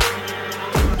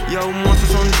 Y'a au moins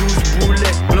 72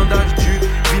 boulets, blindage du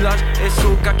village,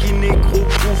 SO, kaki, négro,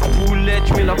 pouf, boulet.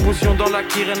 Tu mets la potion dans la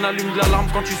kirène, allume de l'alarme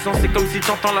quand tu sens, c'est comme si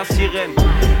t'entends la sirène.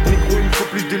 Négro, il me faut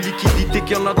plus de liquidité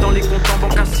qu'il y en a dans les comptes en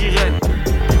banque à sirène.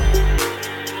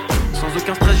 Sans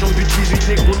aucun stress, j'en bute 18,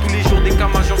 négro, tous les jours des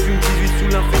camas, j'en fume 18. Sous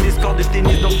l'infini des scores de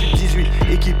tennis dans plus 18.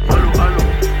 Équipe, allô, allô,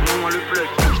 moi le plug,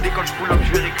 je décolle, je pull up,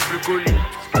 je vais récup le colis.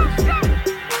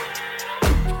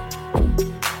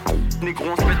 Négro,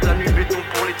 on se pète la nuit, béton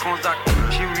pour les transacts.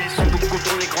 Chez où ils sont, donc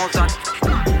contourne les grands axes.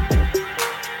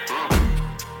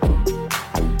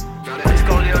 Frisk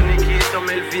Orléans qui est comme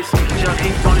Elvis.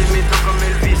 J'arrive dans les métaux comme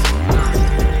Elvis.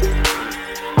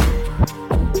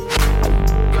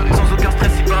 Sans aucun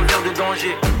stress, c'est pas un verre de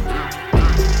danger.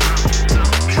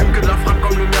 Je fume que de la frappe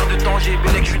comme le maire de Tanger.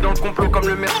 Bélec, je suis dans le complot comme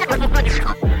le maire.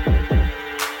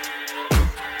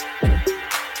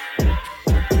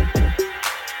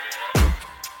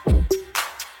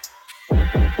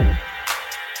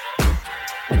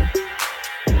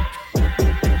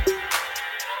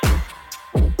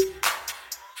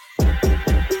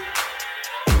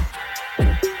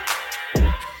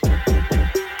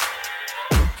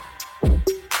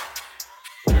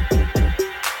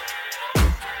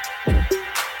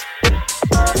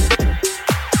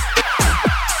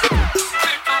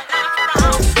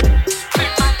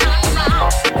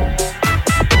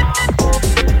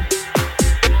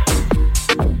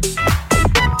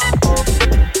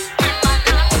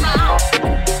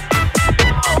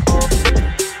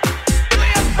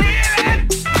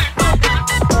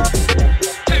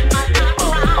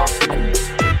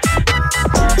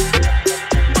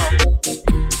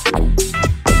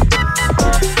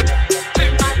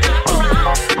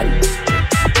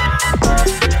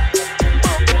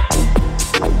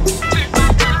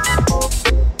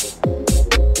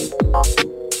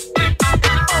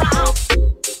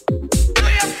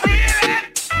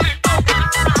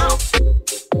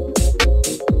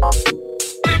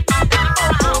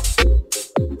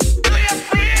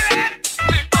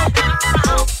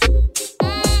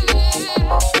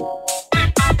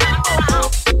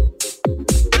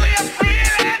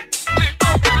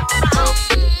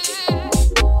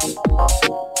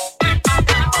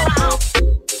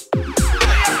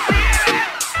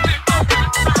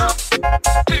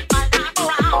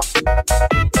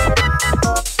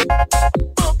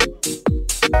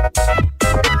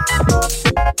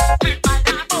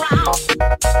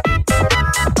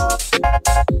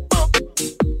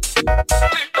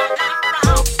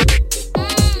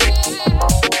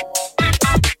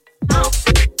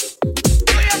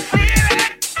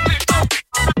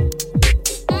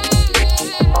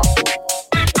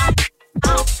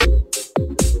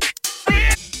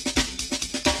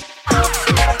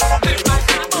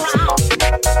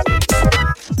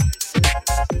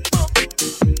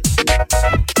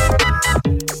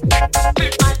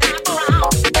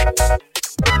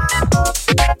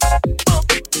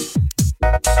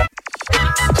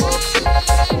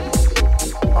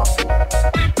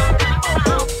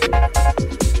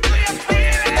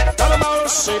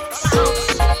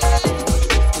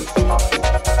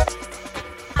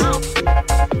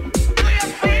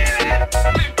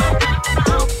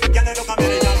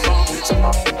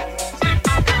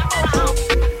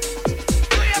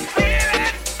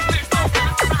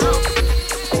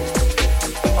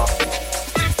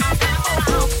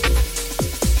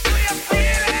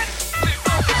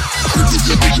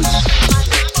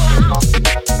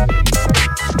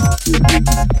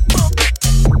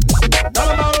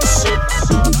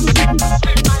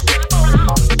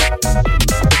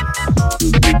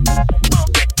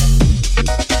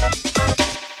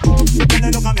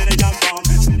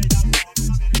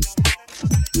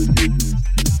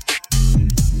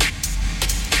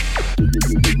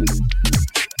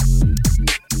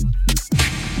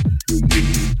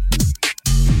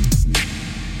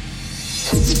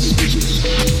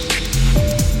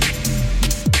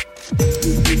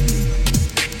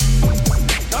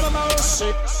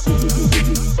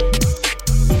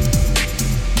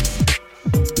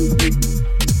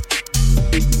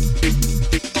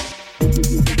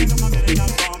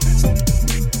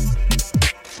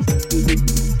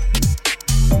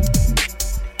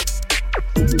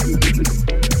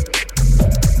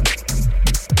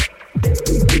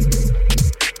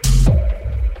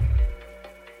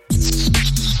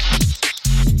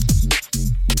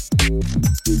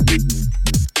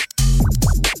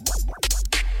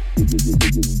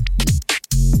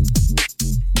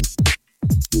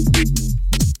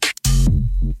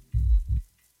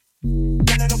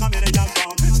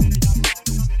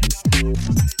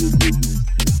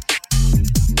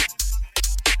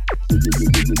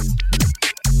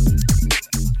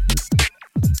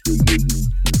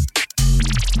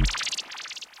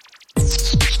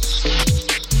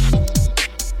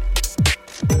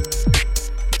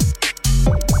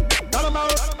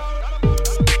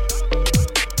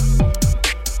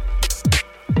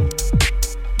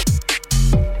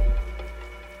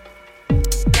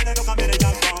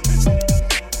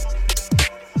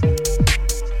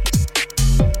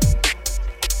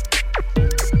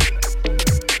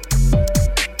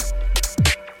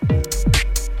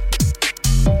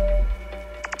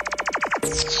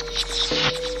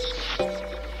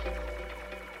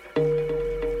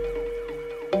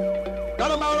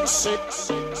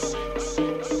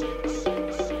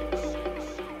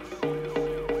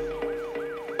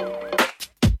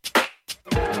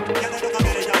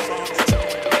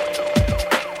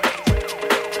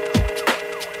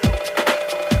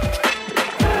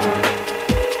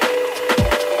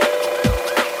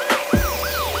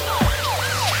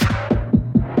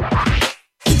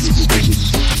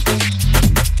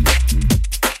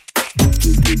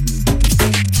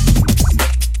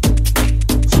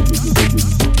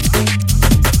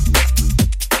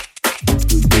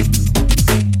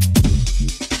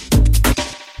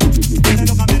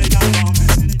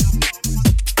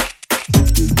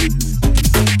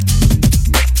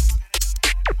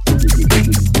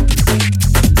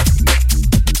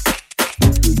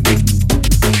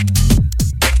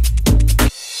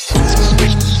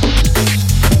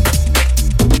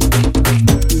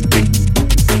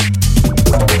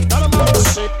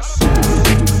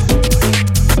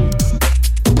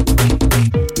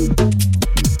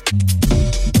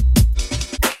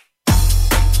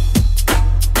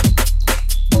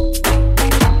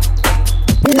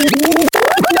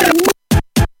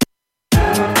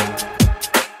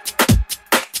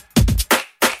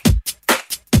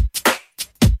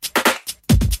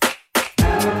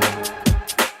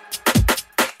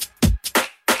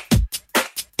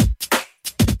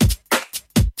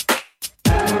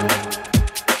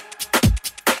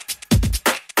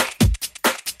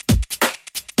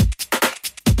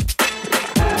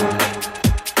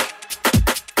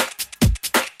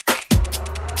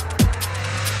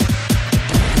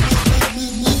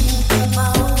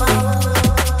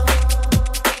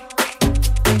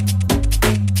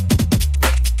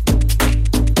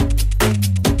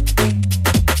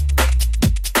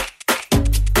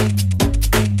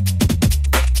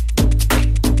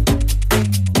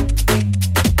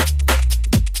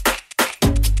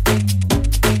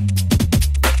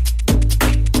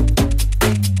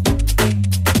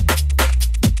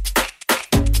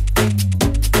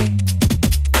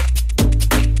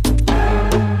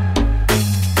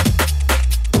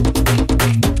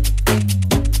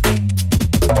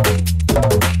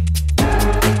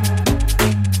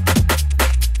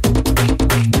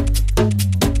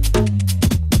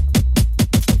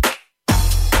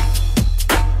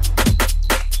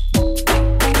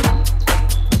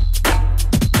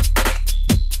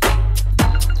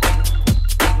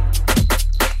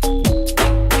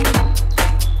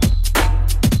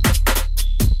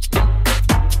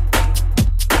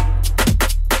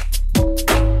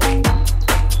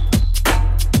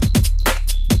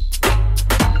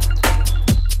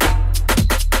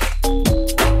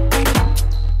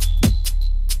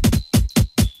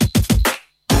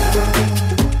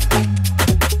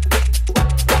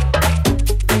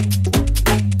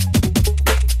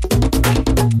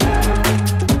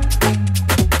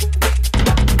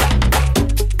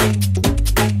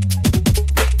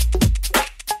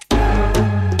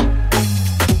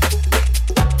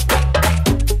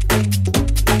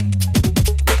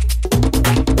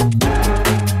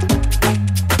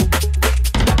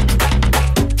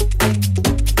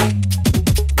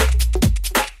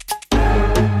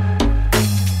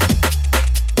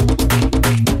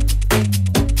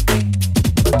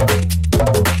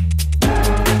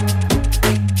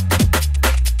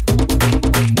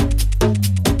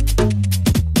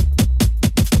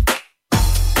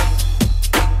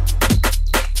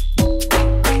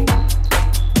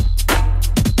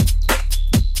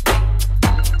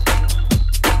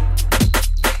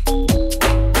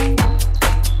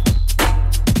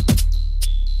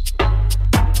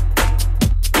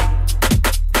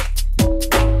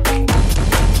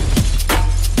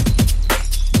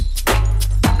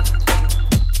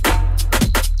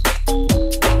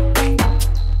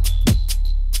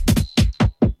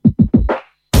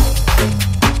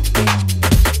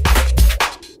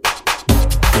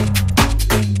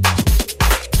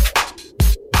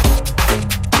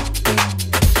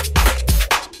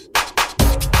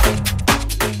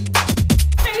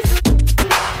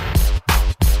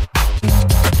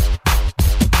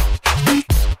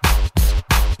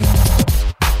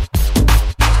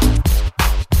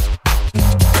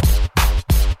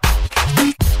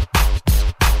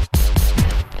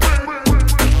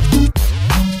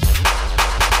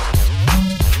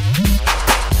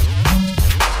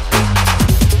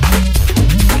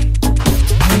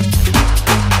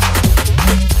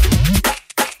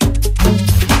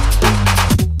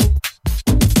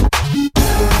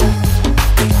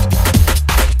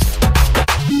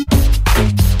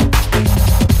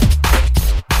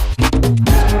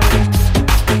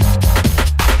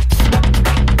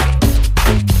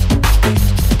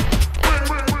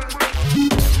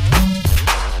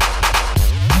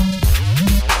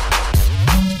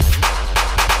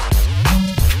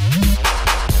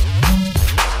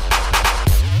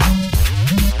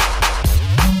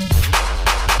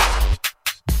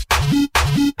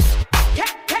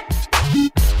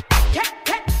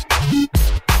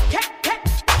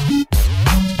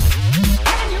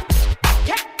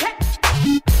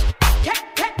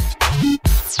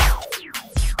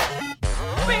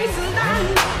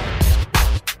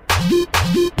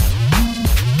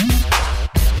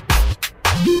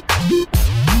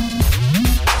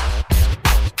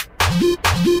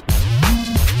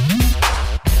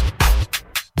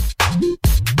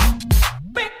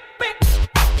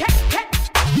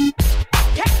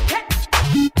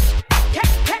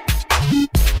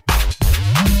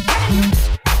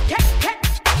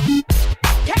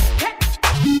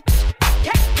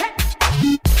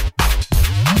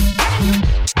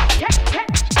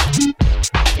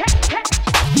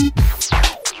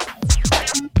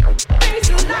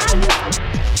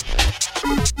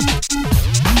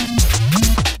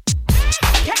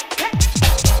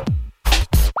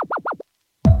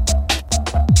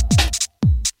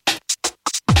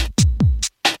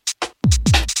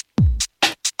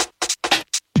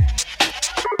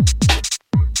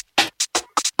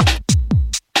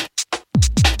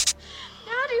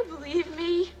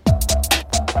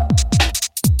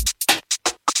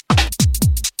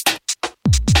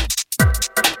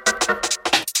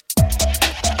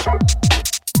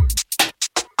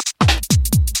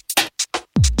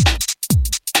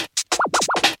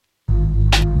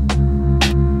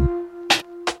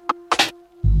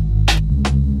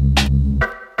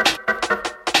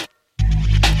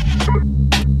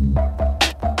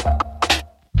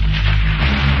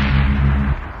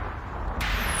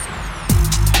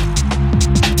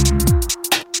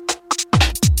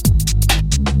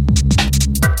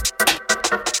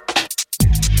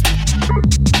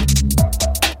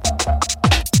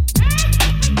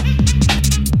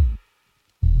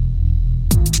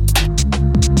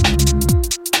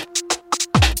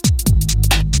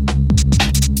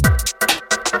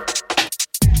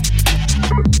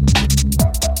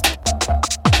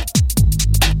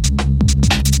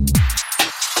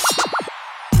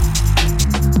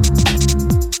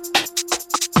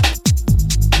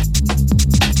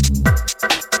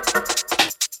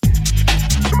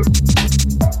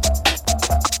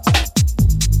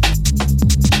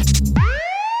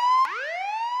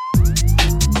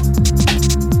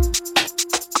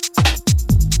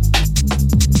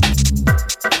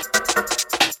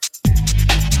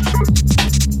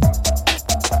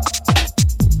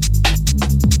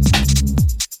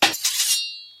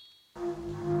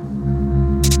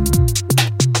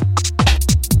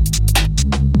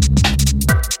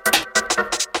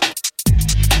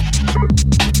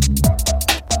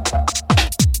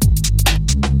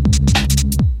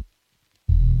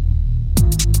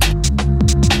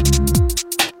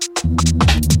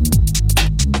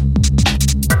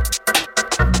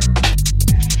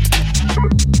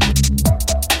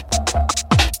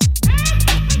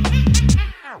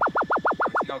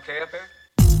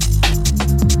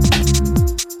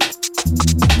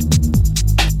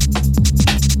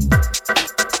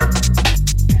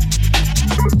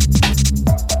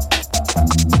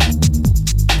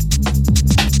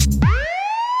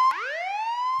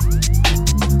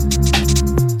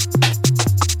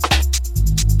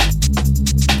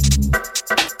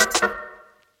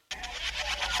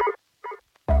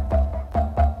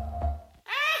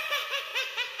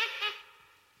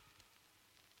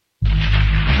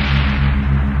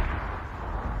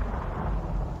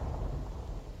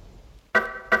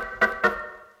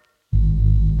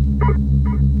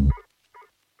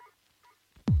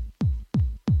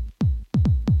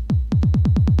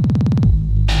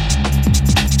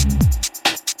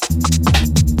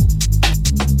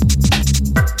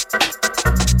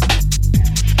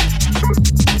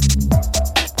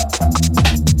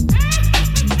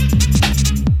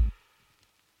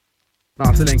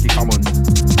 Nah, Selenki, come on.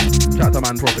 Chat to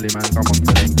man properly, man. Come on,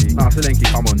 Selenki. Nah, Selenki,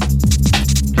 come on.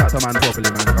 Chat to man properly,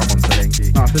 man. Come on,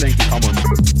 Selenki. Nah, Selenki, come on.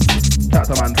 Chat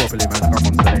to man properly, man. Come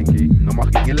on, Selenki. No mag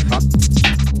ik niet gaan.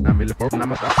 Dan wil ik voor naar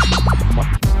mijn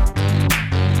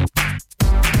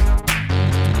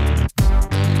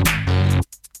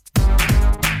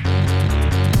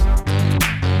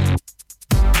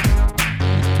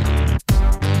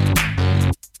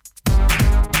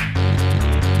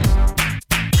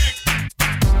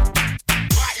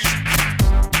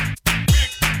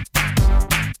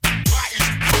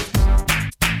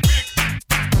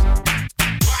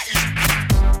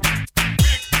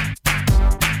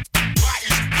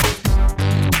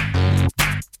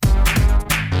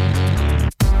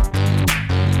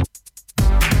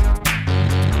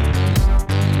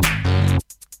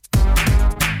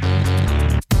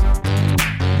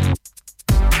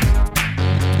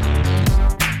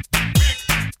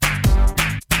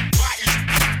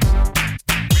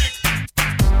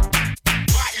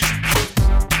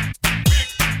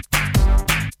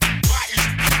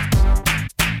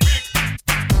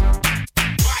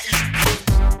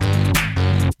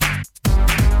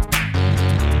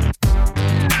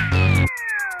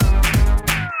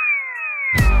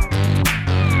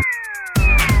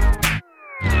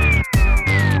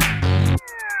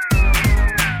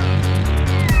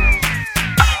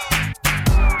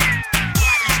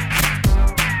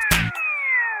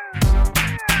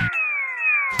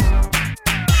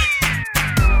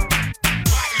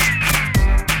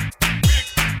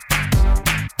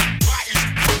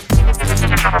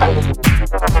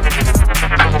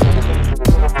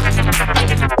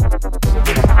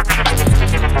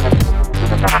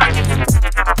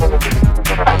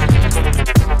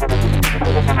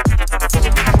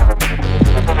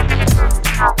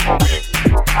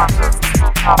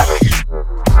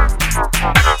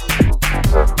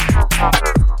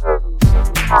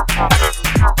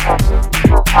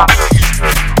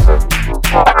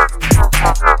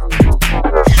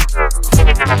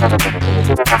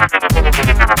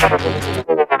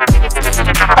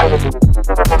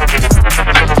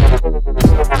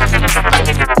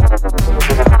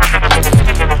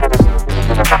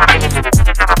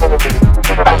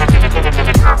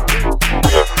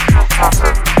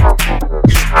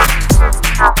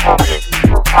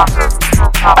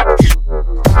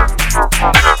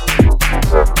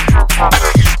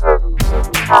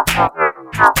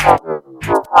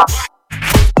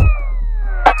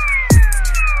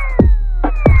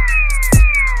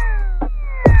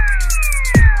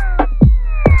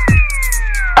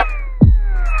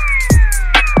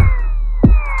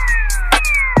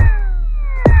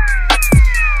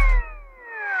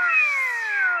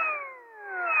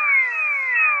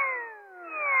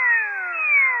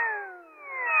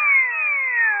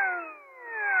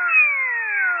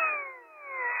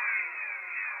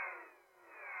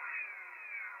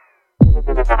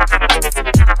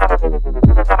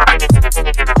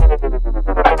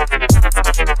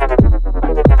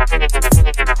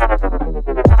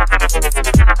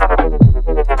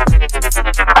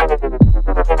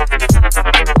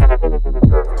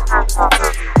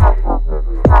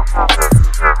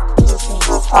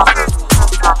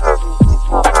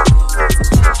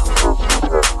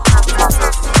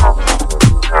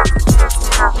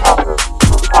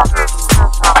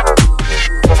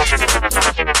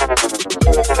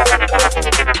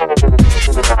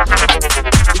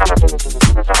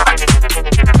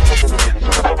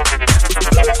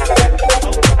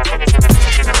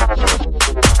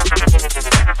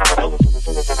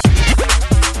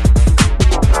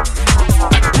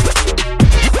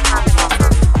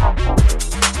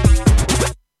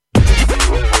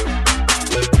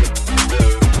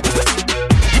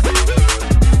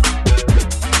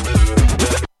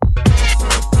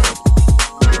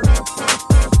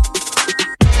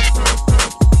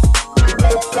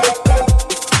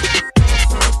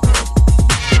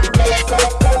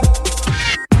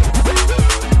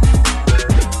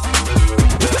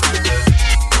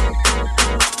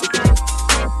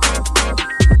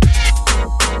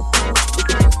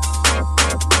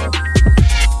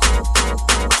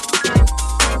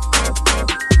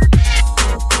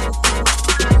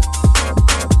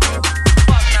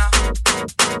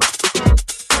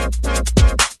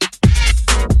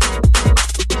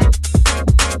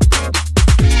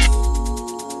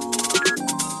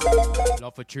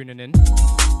tuning in.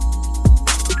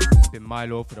 Been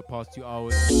Milo for the past 2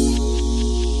 hours.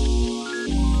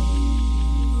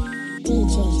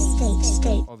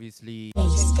 Obviously,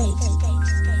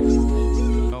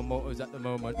 no motors at the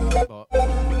moment, but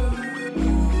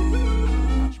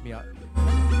catch me up.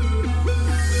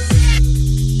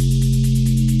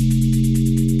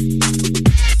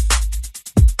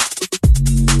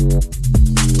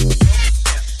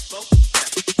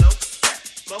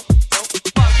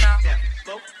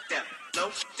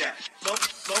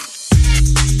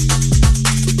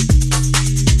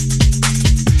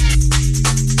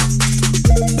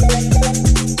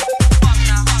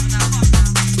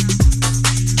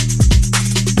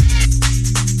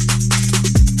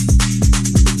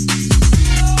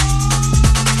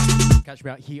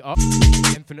 Judgment Heat Up,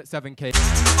 Infinite 7K.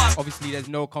 Obviously, there's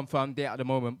no confirmed date at the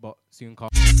moment, but soon come.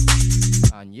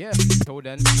 And yeah, till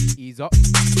then, ease up.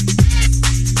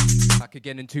 Back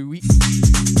again in 2 weeks.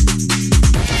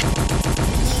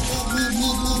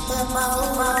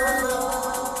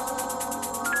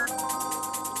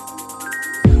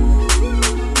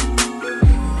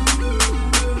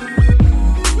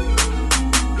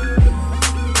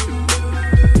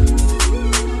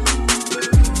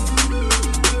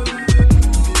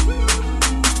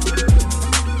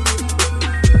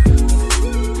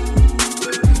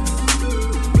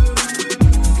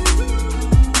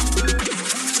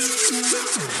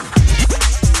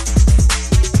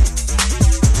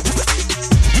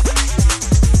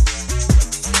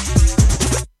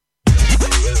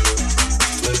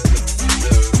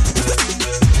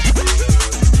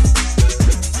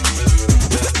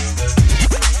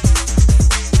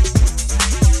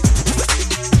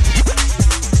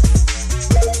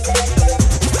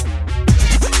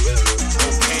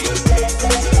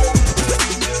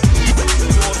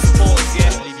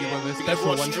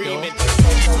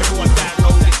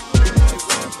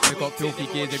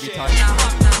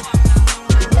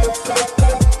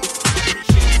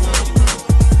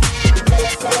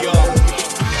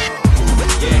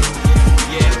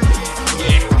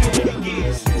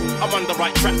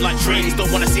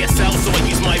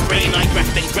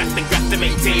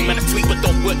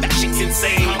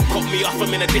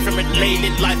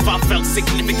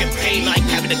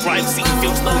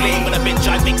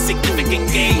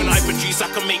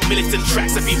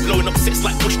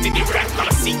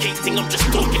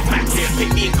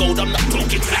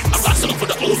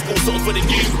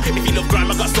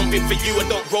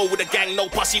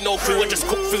 No crew, I just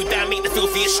cook food down, make the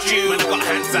filthiest stew. Man, I got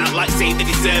hands out like say they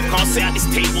deserve. Can't sit at this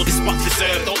table, this spot's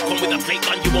reserved. Don't come with a plate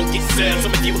gun, you won't get served.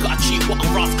 Some of you gotta cheat, what a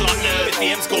rascal on nerve. The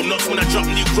DMs go nuts when I drop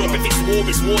new grub. If it's war,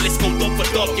 let's go dub for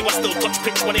dub. You I still touch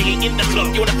pitch when I ain't in the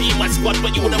club. You wanna be in my squad,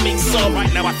 but you wanna make some.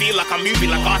 Right now I feel like I'm moving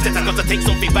like Arteta. Got to take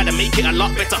something bad and make it a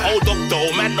lot better. Hold up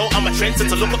though, man, no, I'm a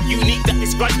trendsetter. Look up unique, that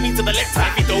describes me to the left.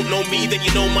 If you don't know me, then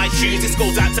you know my shoes. This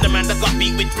goes out to the man that got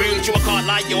beat with brooms. You I can't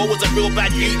lie, yo, I was a real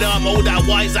bad youth. Now I'm older,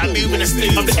 wise, I'm moving a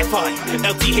snooze. I'm the FI,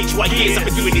 LTHY years, I've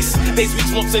been doing this days,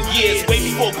 weeks, months and years. Way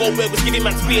before Goldberg was giving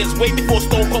man spears. Way before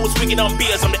Stone Cold was swinging on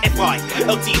beers. I'm the FI,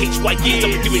 LTHY years,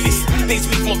 I've been doing this days,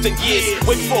 weeks, months and years.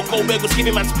 Way before Goldberg was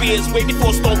giving man spears. Way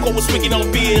before Stone Cold was swinging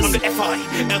on beers. I'm the FI,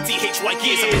 LTHY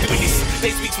years, I've been doing this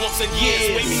days, weeks, months and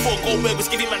years. Way before Goldberg was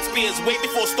giving man spears. Way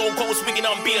before Stone Cold was swinging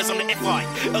on beers. I'm the FI,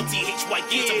 LTHY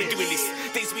years, I've been doing this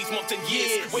days, weeks, months and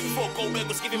years. Way before Goldberg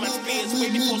was giving man spears.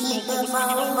 Way before Stone Cold was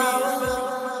swinging on beers.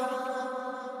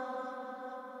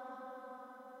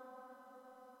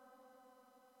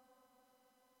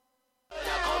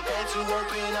 To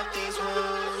open up these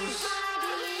wounds.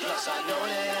 Plus I know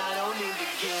that I don't need to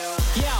kill. Yeah,